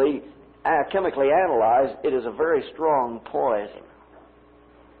 actually, chemically analyzed, it is a very strong poison.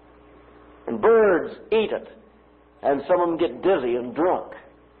 And birds eat it, and some of them get dizzy and drunk,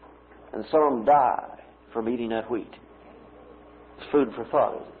 and some of them die from eating that wheat. It's food for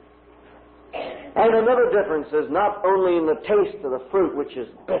thought, isn't it? And another difference is not only in the taste of the fruit, which is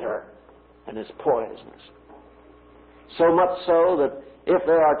bitter and is poisonous. So much so that if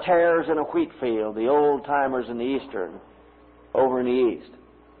there are tares in a wheat field, the old-timers in the eastern, over in the east,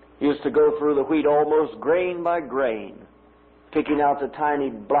 used to go through the wheat almost grain by grain, picking out the tiny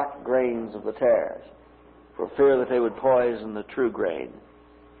black grains of the tares, for fear that they would poison the true grain,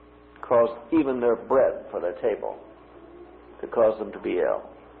 cause even their bread for their table, to cause them to be ill.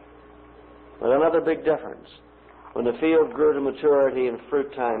 But another big difference, when the field grew to maturity and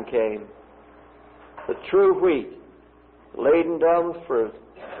fruit time came, the true wheat, laden down with fruit,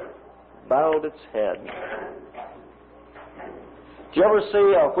 bowed its head. Did you ever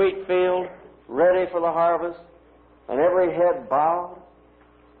see a wheat field ready for the harvest, and every head bowed?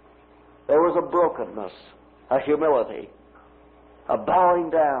 There was a brokenness, a humility, a bowing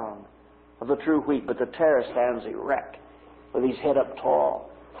down of the true wheat, but the tare stands erect, with his head up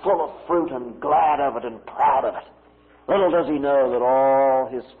tall, full of fruit and glad of it and proud of it. Little does he know that all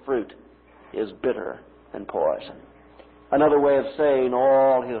his fruit is bitter and poison. Another way of saying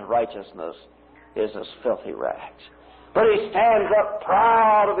all his righteousness is as filthy rags. But he stands up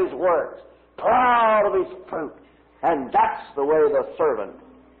proud of his works, proud of his fruit, And that's the way the servant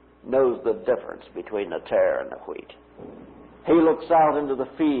knows the difference between the tare and the wheat. He looks out into the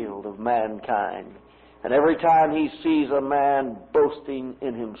field of mankind, and every time he sees a man boasting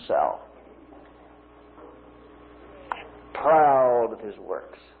in himself, proud of his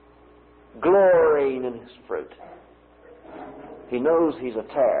works, glorying in his fruit, he knows he's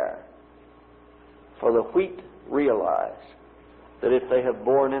a tare. For the wheat realize that if they have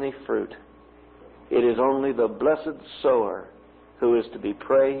borne any fruit, it is only the blessed sower who is to be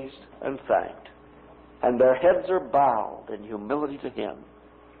praised and thanked. And their heads are bowed in humility to him.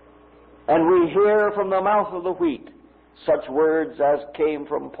 And we hear from the mouth of the wheat such words as came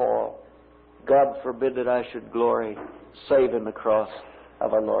from Paul, God forbid that I should glory save in the cross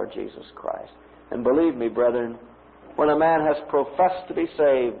of our Lord Jesus Christ. And believe me, brethren, when a man has professed to be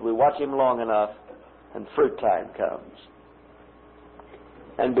saved, we watch him long enough, and fruit time comes.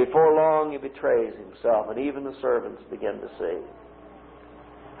 And before long he betrays himself, and even the servants begin to see.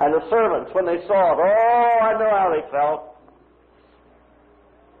 And the servants, when they saw it, oh, I know how they felt.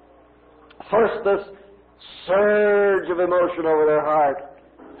 First, this surge of emotion over their heart,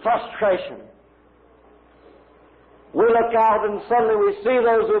 frustration. We look out and suddenly we see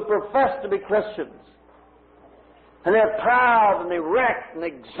those who profess to be Christians. And they're proud and erect and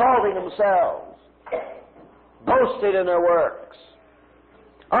exalting themselves, boasting in their works,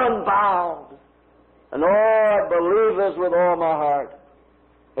 unbound. And oh, I believe this with all my heart.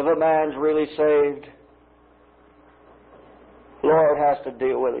 If a man's really saved, the Lord has to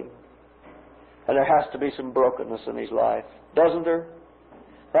deal with him. And there has to be some brokenness in his life. Doesn't there?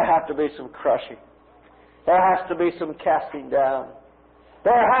 There has to be some crushing. There has to be some casting down.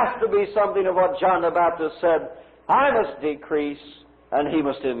 There has to be something of what John the Baptist said, I must decrease and he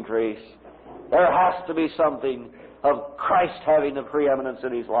must increase. There has to be something of Christ having the preeminence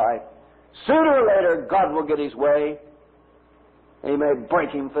in his life. Sooner or later, God will get his way. He may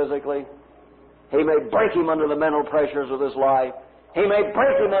break him physically. He may break him under the mental pressures of this life. He may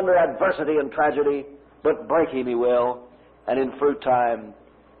break him under adversity and tragedy, but break him he will. And in fruit time,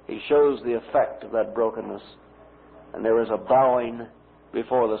 he shows the effect of that brokenness. And there is a bowing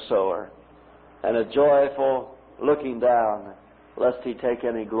before the sower and a joyful looking down, lest he take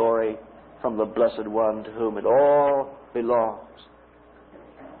any glory from the Blessed One to whom it all belongs.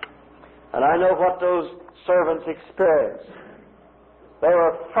 And I know what those servants experienced. They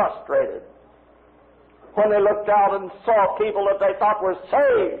were frustrated when they looked out and saw people that they thought were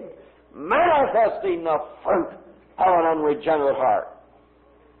saved, manifesting the fruit of an unregenerate heart.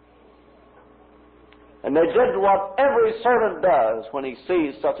 And they did what every servant does when he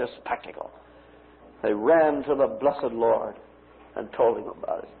sees such a spectacle. They ran to the blessed Lord and told him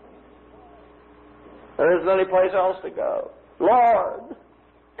about it. There isn't any place else to go. Lord,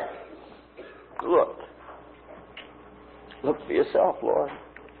 look. Look for yourself, Lord.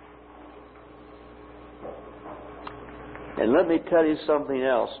 And let me tell you something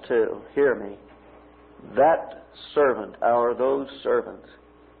else, too. Hear me. That servant, or those servants,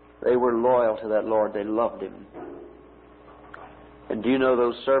 they were loyal to that Lord. They loved him. And do you know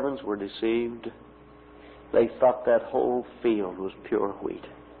those servants were deceived? They thought that whole field was pure wheat.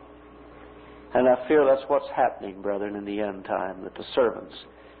 And I fear that's what's happening, brethren, in the end time, that the servants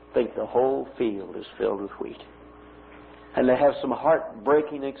think the whole field is filled with wheat. And they have some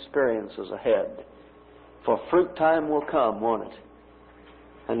heartbreaking experiences ahead. For fruit time will come, won't it?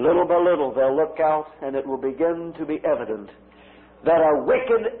 And little by little they'll look out and it will begin to be evident that a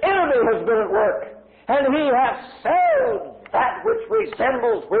wicked enemy has been at work. And he has sowed that which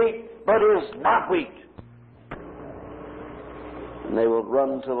resembles wheat, but is not wheat. And they will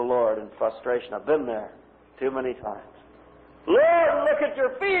run to the Lord in frustration. I've been there too many times. Lord, look at your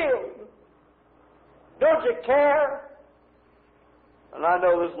field. Don't you care? And I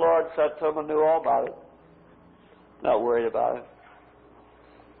know this Lord said to him and knew all about it. Not worried about it.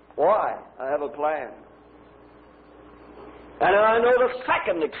 Why? I have a plan. And I know the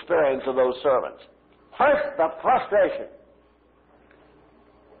second experience of those servants. First, the frustration.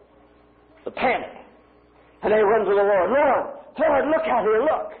 The panic. And they run to the Lord. Lord, look out here,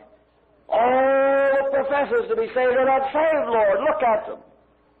 look. All the professors to be saved are not saved, Lord. Look at them.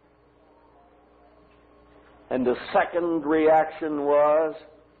 And the second reaction was,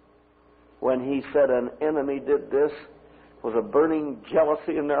 when he said an enemy did this, was a burning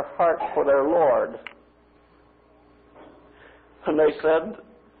jealousy in their heart for their Lord. And they said,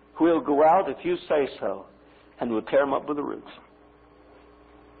 we'll go out if you say so, and we'll tear them up with the roots.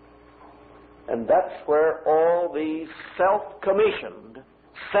 And that's where all these self-commissioned,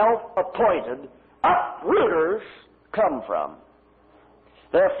 self-appointed uprooters come from.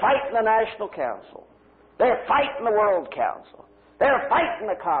 They're fighting the National Council. They're fighting the World Council. They're fighting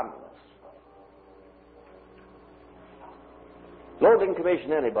the communists. Lord didn't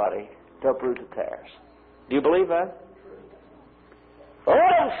commission anybody to uproot the tares. Do you believe that? Let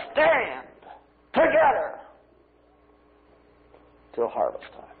them stand together till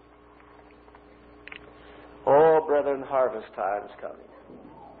harvest time. Oh, brethren, harvest time is coming.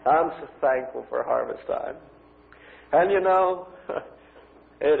 I'm so thankful for harvest time. And you know,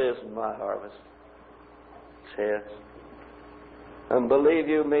 it isn't my harvest. It's His. And believe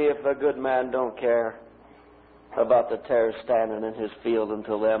you me, if a good man don't care about the tares standing in his field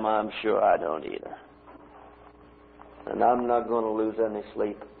until them, I'm sure I don't either. And I'm not going to lose any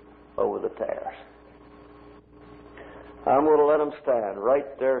sleep over the tares. I'm going to let them stand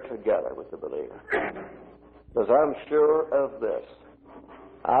right there together with the believer. Because I'm sure of this.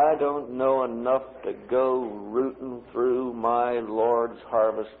 I don't know enough to go rooting through my Lord's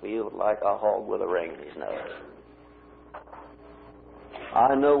harvest field like a hog with a ring in his nose.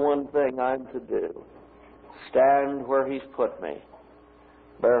 I know one thing I'm to do. Stand where He's put me,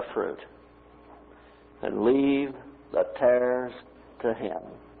 bear fruit, and leave the tares to Him.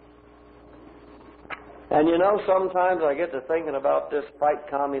 And you know, sometimes I get to thinking about this fight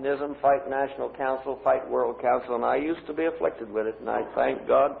communism, fight national council, fight world council, and I used to be afflicted with it, and I thank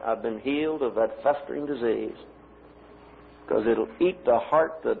God I've been healed of that festering disease, because it'll eat the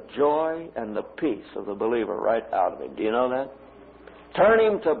heart, the joy, and the peace of the believer right out of him. Do you know that? Turn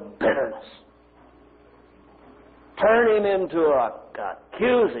him to bitterness. Turn him into a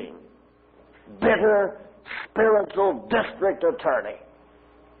accusing, bitter, spiritual district attorney.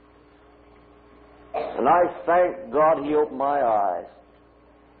 And I thank God He opened my eyes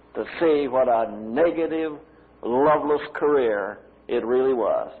to see what a negative, loveless career it really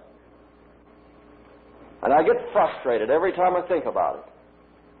was. And I get frustrated every time I think about it.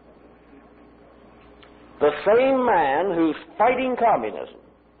 The same man who's fighting communism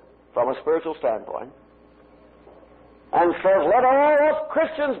from a spiritual standpoint and says, let all us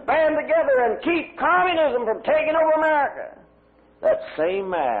Christians band together and keep communism from taking over America. That same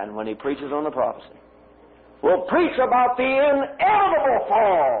man, when he preaches on the prophecy, will preach about the inevitable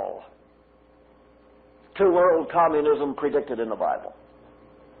fall to world communism predicted in the Bible.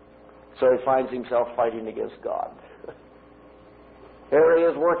 So he finds himself fighting against God. Here he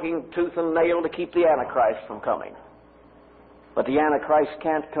is working tooth and nail to keep the Antichrist from coming. But the Antichrist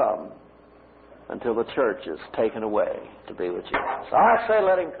can't come until the church is taken away to be with Jesus. So I say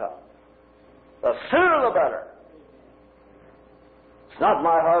let him come. The sooner the better. It's not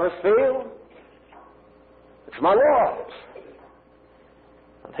my harvest field. It's my Lord's.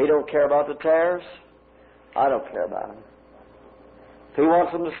 If He don't care about the tares, I don't care about them. If He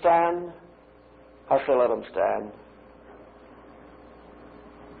wants them to stand, I say let them stand.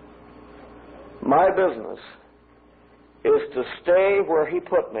 My business is to stay where He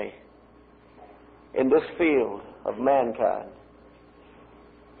put me in this field of mankind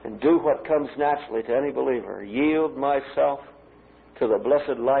and do what comes naturally to any believer. Yield myself to the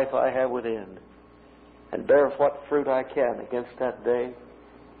blessed life I have within and bear what fruit I can against that day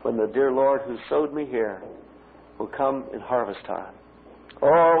when the dear Lord who sowed me here will come in harvest time.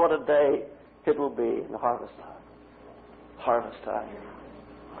 Oh, what a day it will be in harvest time. Harvest time.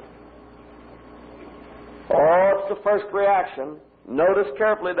 Oh, it's the first reaction. Notice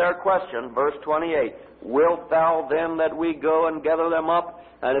carefully their question, verse 28. Wilt thou then that we go and gather them up?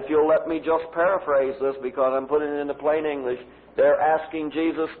 And if you'll let me just paraphrase this because I'm putting it into plain English, they're asking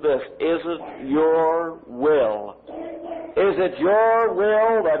Jesus this, is it your will? Is it your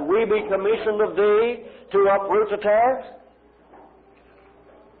will that we be commissioned of thee to uproot the tares?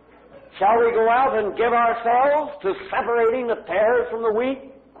 Shall we go out and give ourselves to separating the tares from the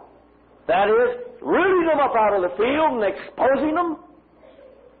wheat? That is, rooting them up out of the field and exposing them?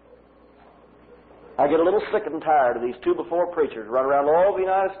 I get a little sick and tired of these two-before preachers run around all the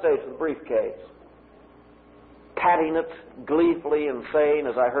United States with a briefcase, patting it gleefully and saying,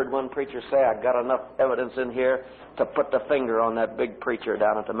 as I heard one preacher say, I got enough evidence in here to put the finger on that big preacher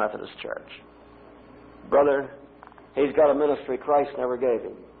down at the Methodist Church. Brother, he's got a ministry Christ never gave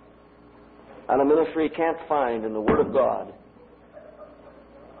him, and a ministry he can't find in the Word of God.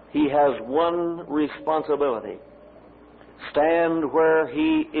 He has one responsibility. Stand where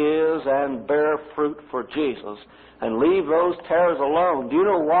He is and bear fruit for Jesus and leave those tares alone. Do you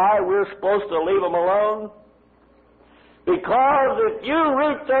know why we're supposed to leave them alone? Because if you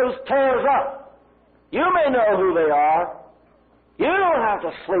root those tares up, you may know who they are. You don't have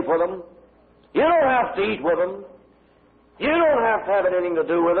to sleep with them. You don't have to eat with them. You don't have to have anything to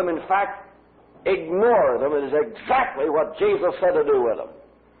do with them. In fact, ignore them is exactly what Jesus said to do with them.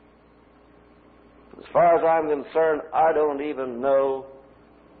 As far as I'm concerned, I don't even know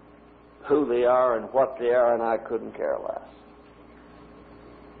who they are and what they are, and I couldn't care less.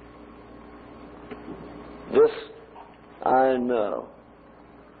 This I know.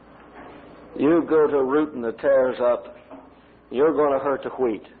 You go to rooting the tares up, you're going to hurt the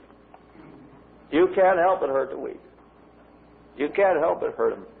wheat. You can't help but hurt the wheat. You can't help but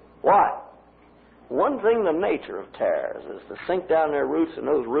hurt them. Why? One thing, the nature of tares is to sink down their roots, and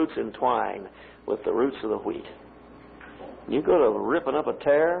those roots entwine with the roots of the wheat. You go to ripping up a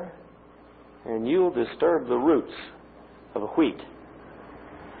tare, and you'll disturb the roots of a wheat.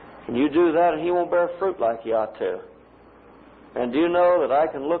 And you do that, and he won't bear fruit like he ought to. And do you know that I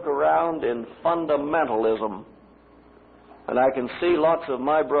can look around in fundamentalism, and I can see lots of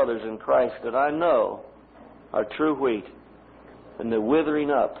my brothers in Christ that I know are true wheat, and they're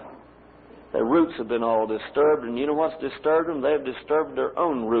withering up. Their roots have been all disturbed, and you know what's disturbed them? They've disturbed their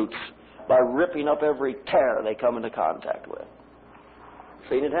own roots by ripping up every tare they come into contact with.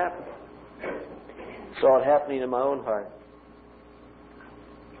 Seen it happen. Saw it happening in my own heart.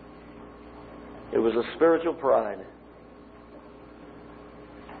 It was a spiritual pride.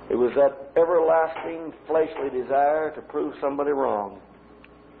 It was that everlasting fleshly desire to prove somebody wrong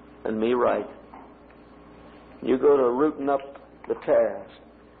and me right. You go to rooting up the tares,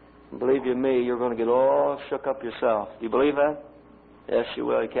 and believe you me, you're going to get all shook up yourself. Do you believe that? Yes, you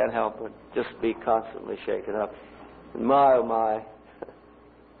will. You can't help it. Just be constantly shaken up. And my, oh my,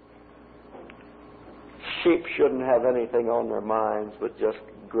 sheep shouldn't have anything on their minds but just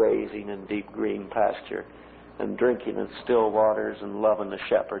grazing in deep green pasture and drinking in still waters and loving the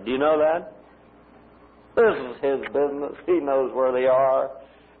shepherd. Do you know that? This is his business. He knows where they are.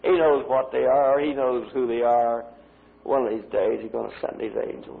 He knows what they are. He knows who they are. One of these days he's going to send his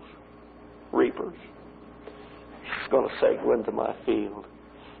angels, reapers. He's going to say, go into my field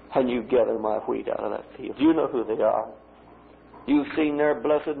and you gather my wheat out of that field. You know who they are. You've seen their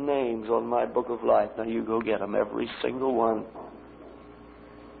blessed names on my book of life. Now you go get them, every single one.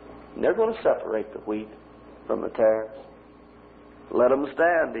 And they're going to separate the wheat from the tares. Let them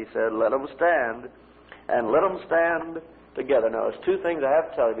stand, he said. Let them stand. And let them stand together. Now, there's two things I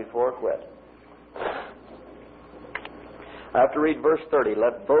have to tell you before I quit. I have to read verse 30.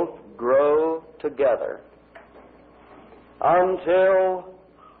 Let both grow together until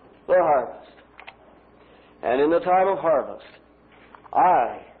the harvest. And in the time of harvest,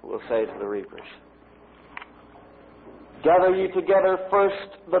 I will say to the reapers, gather ye together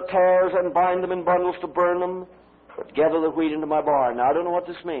first the tares and bind them in bundles to burn them, but gather the wheat into my barn. Now, I don't know what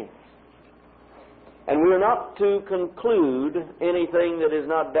this means. And we are not to conclude anything that is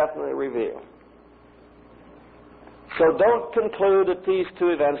not definitely revealed. So don't conclude that these two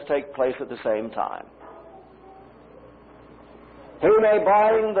events take place at the same time. He may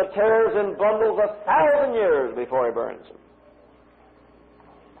bind the tares in bundles 1,000 years before he burns them.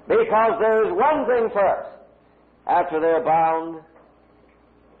 Because there is one thing first. After they're bound,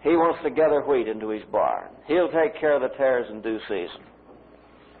 he wants to gather wheat into his barn. He'll take care of the tares in due season.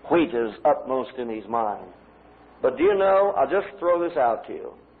 Wheat is upmost in his mind. But do you know, I'll just throw this out to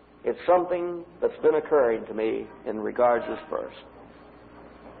you. It's something that's been occurring to me in regards to this verse.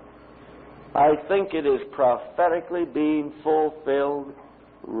 I think it is prophetically being fulfilled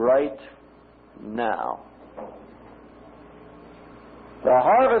right now. The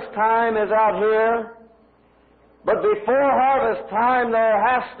harvest time is out here, but before harvest time there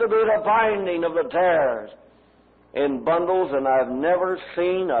has to be the binding of the tares in bundles, and I've never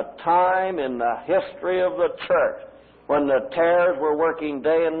seen a time in the history of the church when the tares were working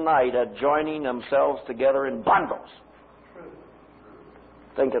day and night at joining themselves together in bundles.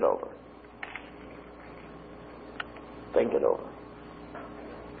 Think it over. Think it over.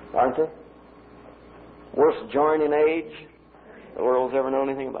 Aren't they? Worst joining age the world's ever known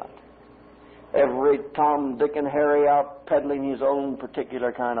anything about. Every Tom, Dick, and Harry out peddling his own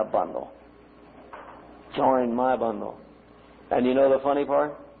particular kind of bundle. Join my bundle. And you know the funny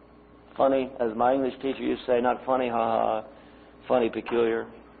part? Funny, as my English teacher used to say, not funny, ha ha, funny, peculiar.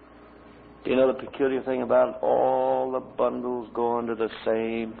 Do you know the peculiar thing about it? All the bundles go under the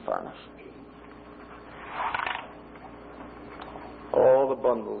same furnace. All the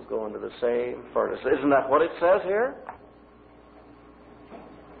bundles go into the same furnace. Isn't that what it says here?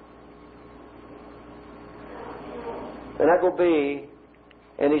 They're not going to be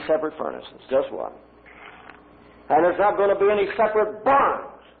any separate furnaces, just one. And there's not going to be any separate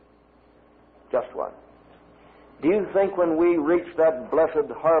barns, just one. Do you think when we reach that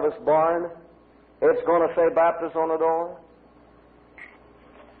blessed harvest barn, it's going to say Baptist on the door?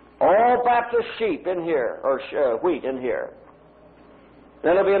 All Baptist sheep in here, or wheat in here,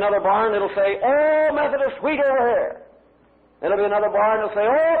 Then there'll be another barn that'll say, oh, Methodist wheat over here. Then there'll be another barn that'll say,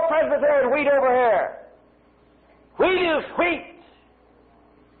 oh, Presbyterian wheat over here. Wheat is wheat.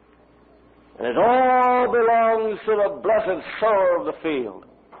 And it all belongs to the blessed sower of the field.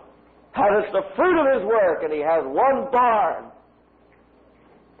 And it's the fruit of his work, and he has one barn.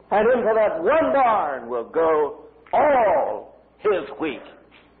 And into that one barn will go all his wheat.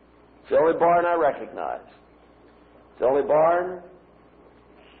 It's the only barn I recognize. It's the only barn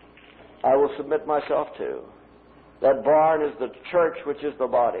I will submit myself to. That barn is the church, which is the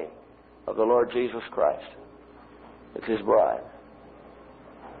body of the Lord Jesus Christ. It's his bride.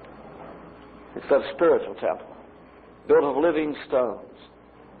 It's that spiritual temple, built of living stones.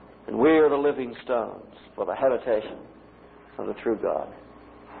 And we are the living stones for the habitation of the true God.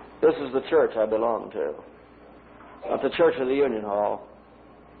 This is the church I belong to. Not the church of the Union Hall.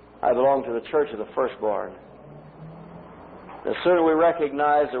 I belong to the church of the firstborn. The sooner we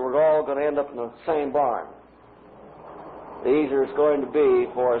recognize that we're all going to end up in the same barn, the easier it's going to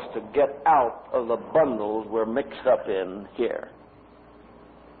be for us to get out of the bundles we're mixed up in here.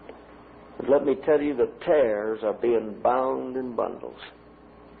 But let me tell you, the tares are being bound in bundles.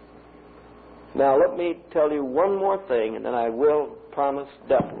 Now, let me tell you one more thing, and then I will promise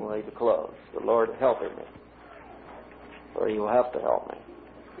definitely to close. The Lord helping me, or He will have to help me.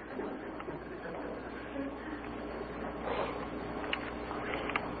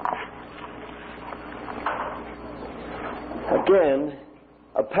 Again,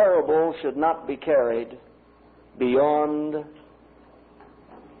 a parable should not be carried beyond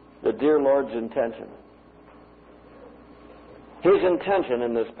the dear Lord's intention. His intention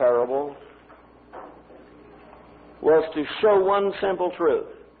in this parable was to show one simple truth,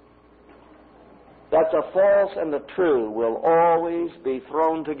 that the false and the true will always be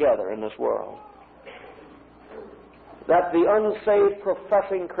thrown together in this world. That the unsaved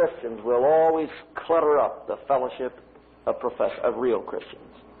professing Christians will always clutter up the fellowship of real Christians.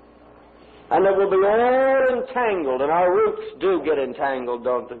 And that we'll be all entangled, and our roots do get entangled,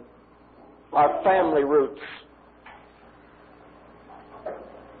 don't they? Our family roots.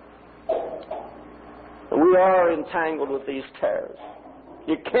 We are entangled with these tares.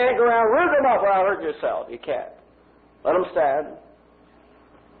 You can't go around root them up without hurting yourself. You can't. Let them stand.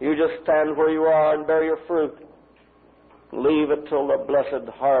 You just stand where you are and bear your fruit. Leave it till the blessed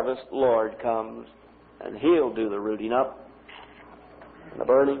harvest Lord comes, and He'll do the rooting up. And the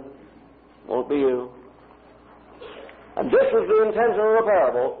burning won't be you. And this is the intention of the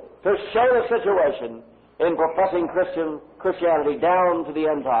parable, to show the situation in professing Christianity down to the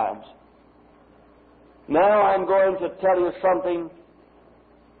end times. Now I'm going to tell you something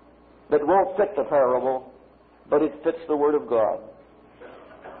that won't fit the parable, but it fits the Word of God.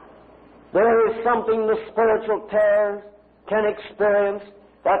 There is something the spiritual tares can experience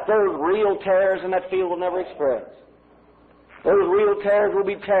that those real tares in that field will never experience. Those real tares will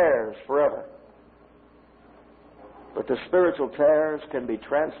be tares forever. But the spiritual tares can be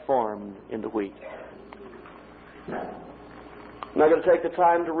transformed into wheat. I'm not going to take the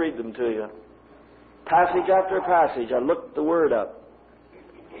time to read them to you. Passage after passage, I looked the Word up.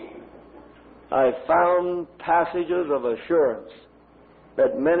 I found passages of assurance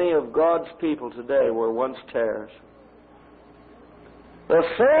that many of God's people today were once tares. The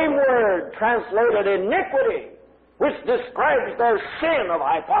same word translated iniquity, which describes their sin of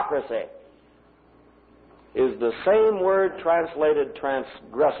hypocrisy, is the same word translated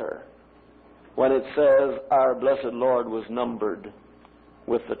transgressor when it says our blessed Lord was numbered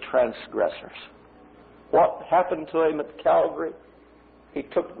with the transgressors. What happened to Him at Calvary? He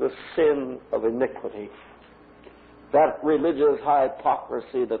took the sin of iniquity, that religious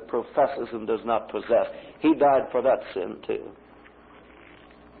hypocrisy that professes and does not possess. He died for that sin too.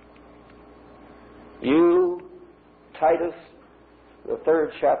 You, Titus, the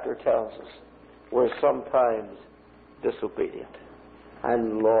 3rd chapter tells us, were sometimes disobedient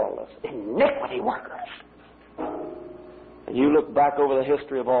and lawless, iniquity workers. And you look back over the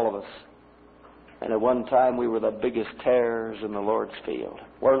history of all of us, and at one time we were the biggest tares in the Lord's field.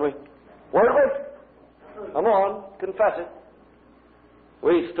 Weren't we? Weren't we? Come on, confess it.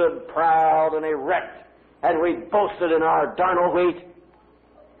 We stood proud and erect, and we boasted in our darnel wheat,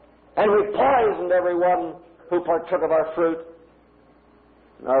 and we poisoned everyone who partook of our fruit.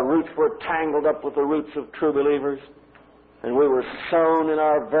 And our roots were tangled up with the roots of true believers, and we were sown in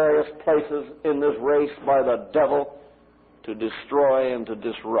our various places in this race by the devil to destroy and to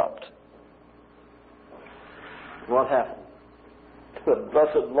disrupt. What happened? The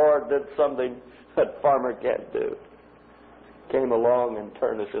blessed Lord did something that farmer can't do. Came along and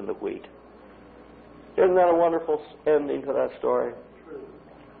turned us into wheat. Isn't that a wonderful ending to that story?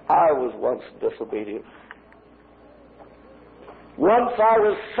 I was once disobedient. Once I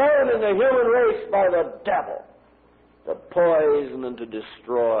was sown in the human race by the devil to poison and to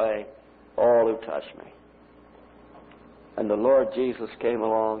destroy all who touched me. And the Lord Jesus came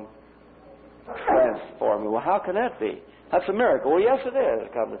along, transformed me. Well, how can that be? That's a miracle. Well, yes, it is,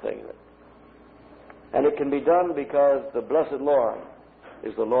 come to think of it. And it can be done because the blessed Lord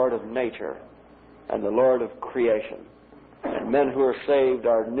is the Lord of nature and the Lord of creation. And men who are saved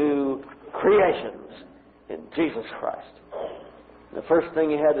are new creations in Jesus Christ. The first thing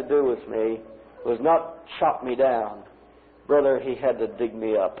he had to do with me was not chop me down. Brother, he had to dig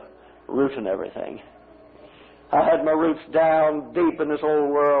me up, root and everything. I had my roots down deep in this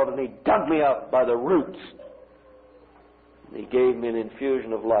old world, and he dug me up by the roots. And he gave me an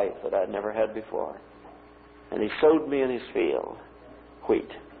infusion of life that I'd never had before. And he sowed me in his field, wheat,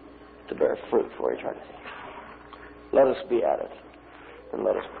 to bear fruit for eternity. Let us be at it, and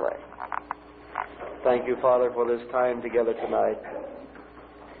let us pray. Thank you, Father, for this time together tonight.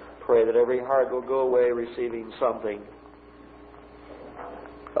 Pray that every heart will go away receiving something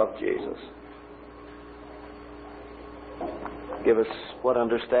of Jesus. Give us what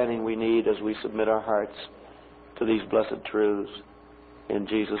understanding we need as we submit our hearts to these blessed truths. In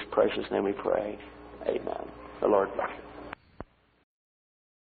Jesus' precious name we pray. Amen. The Lord bless you.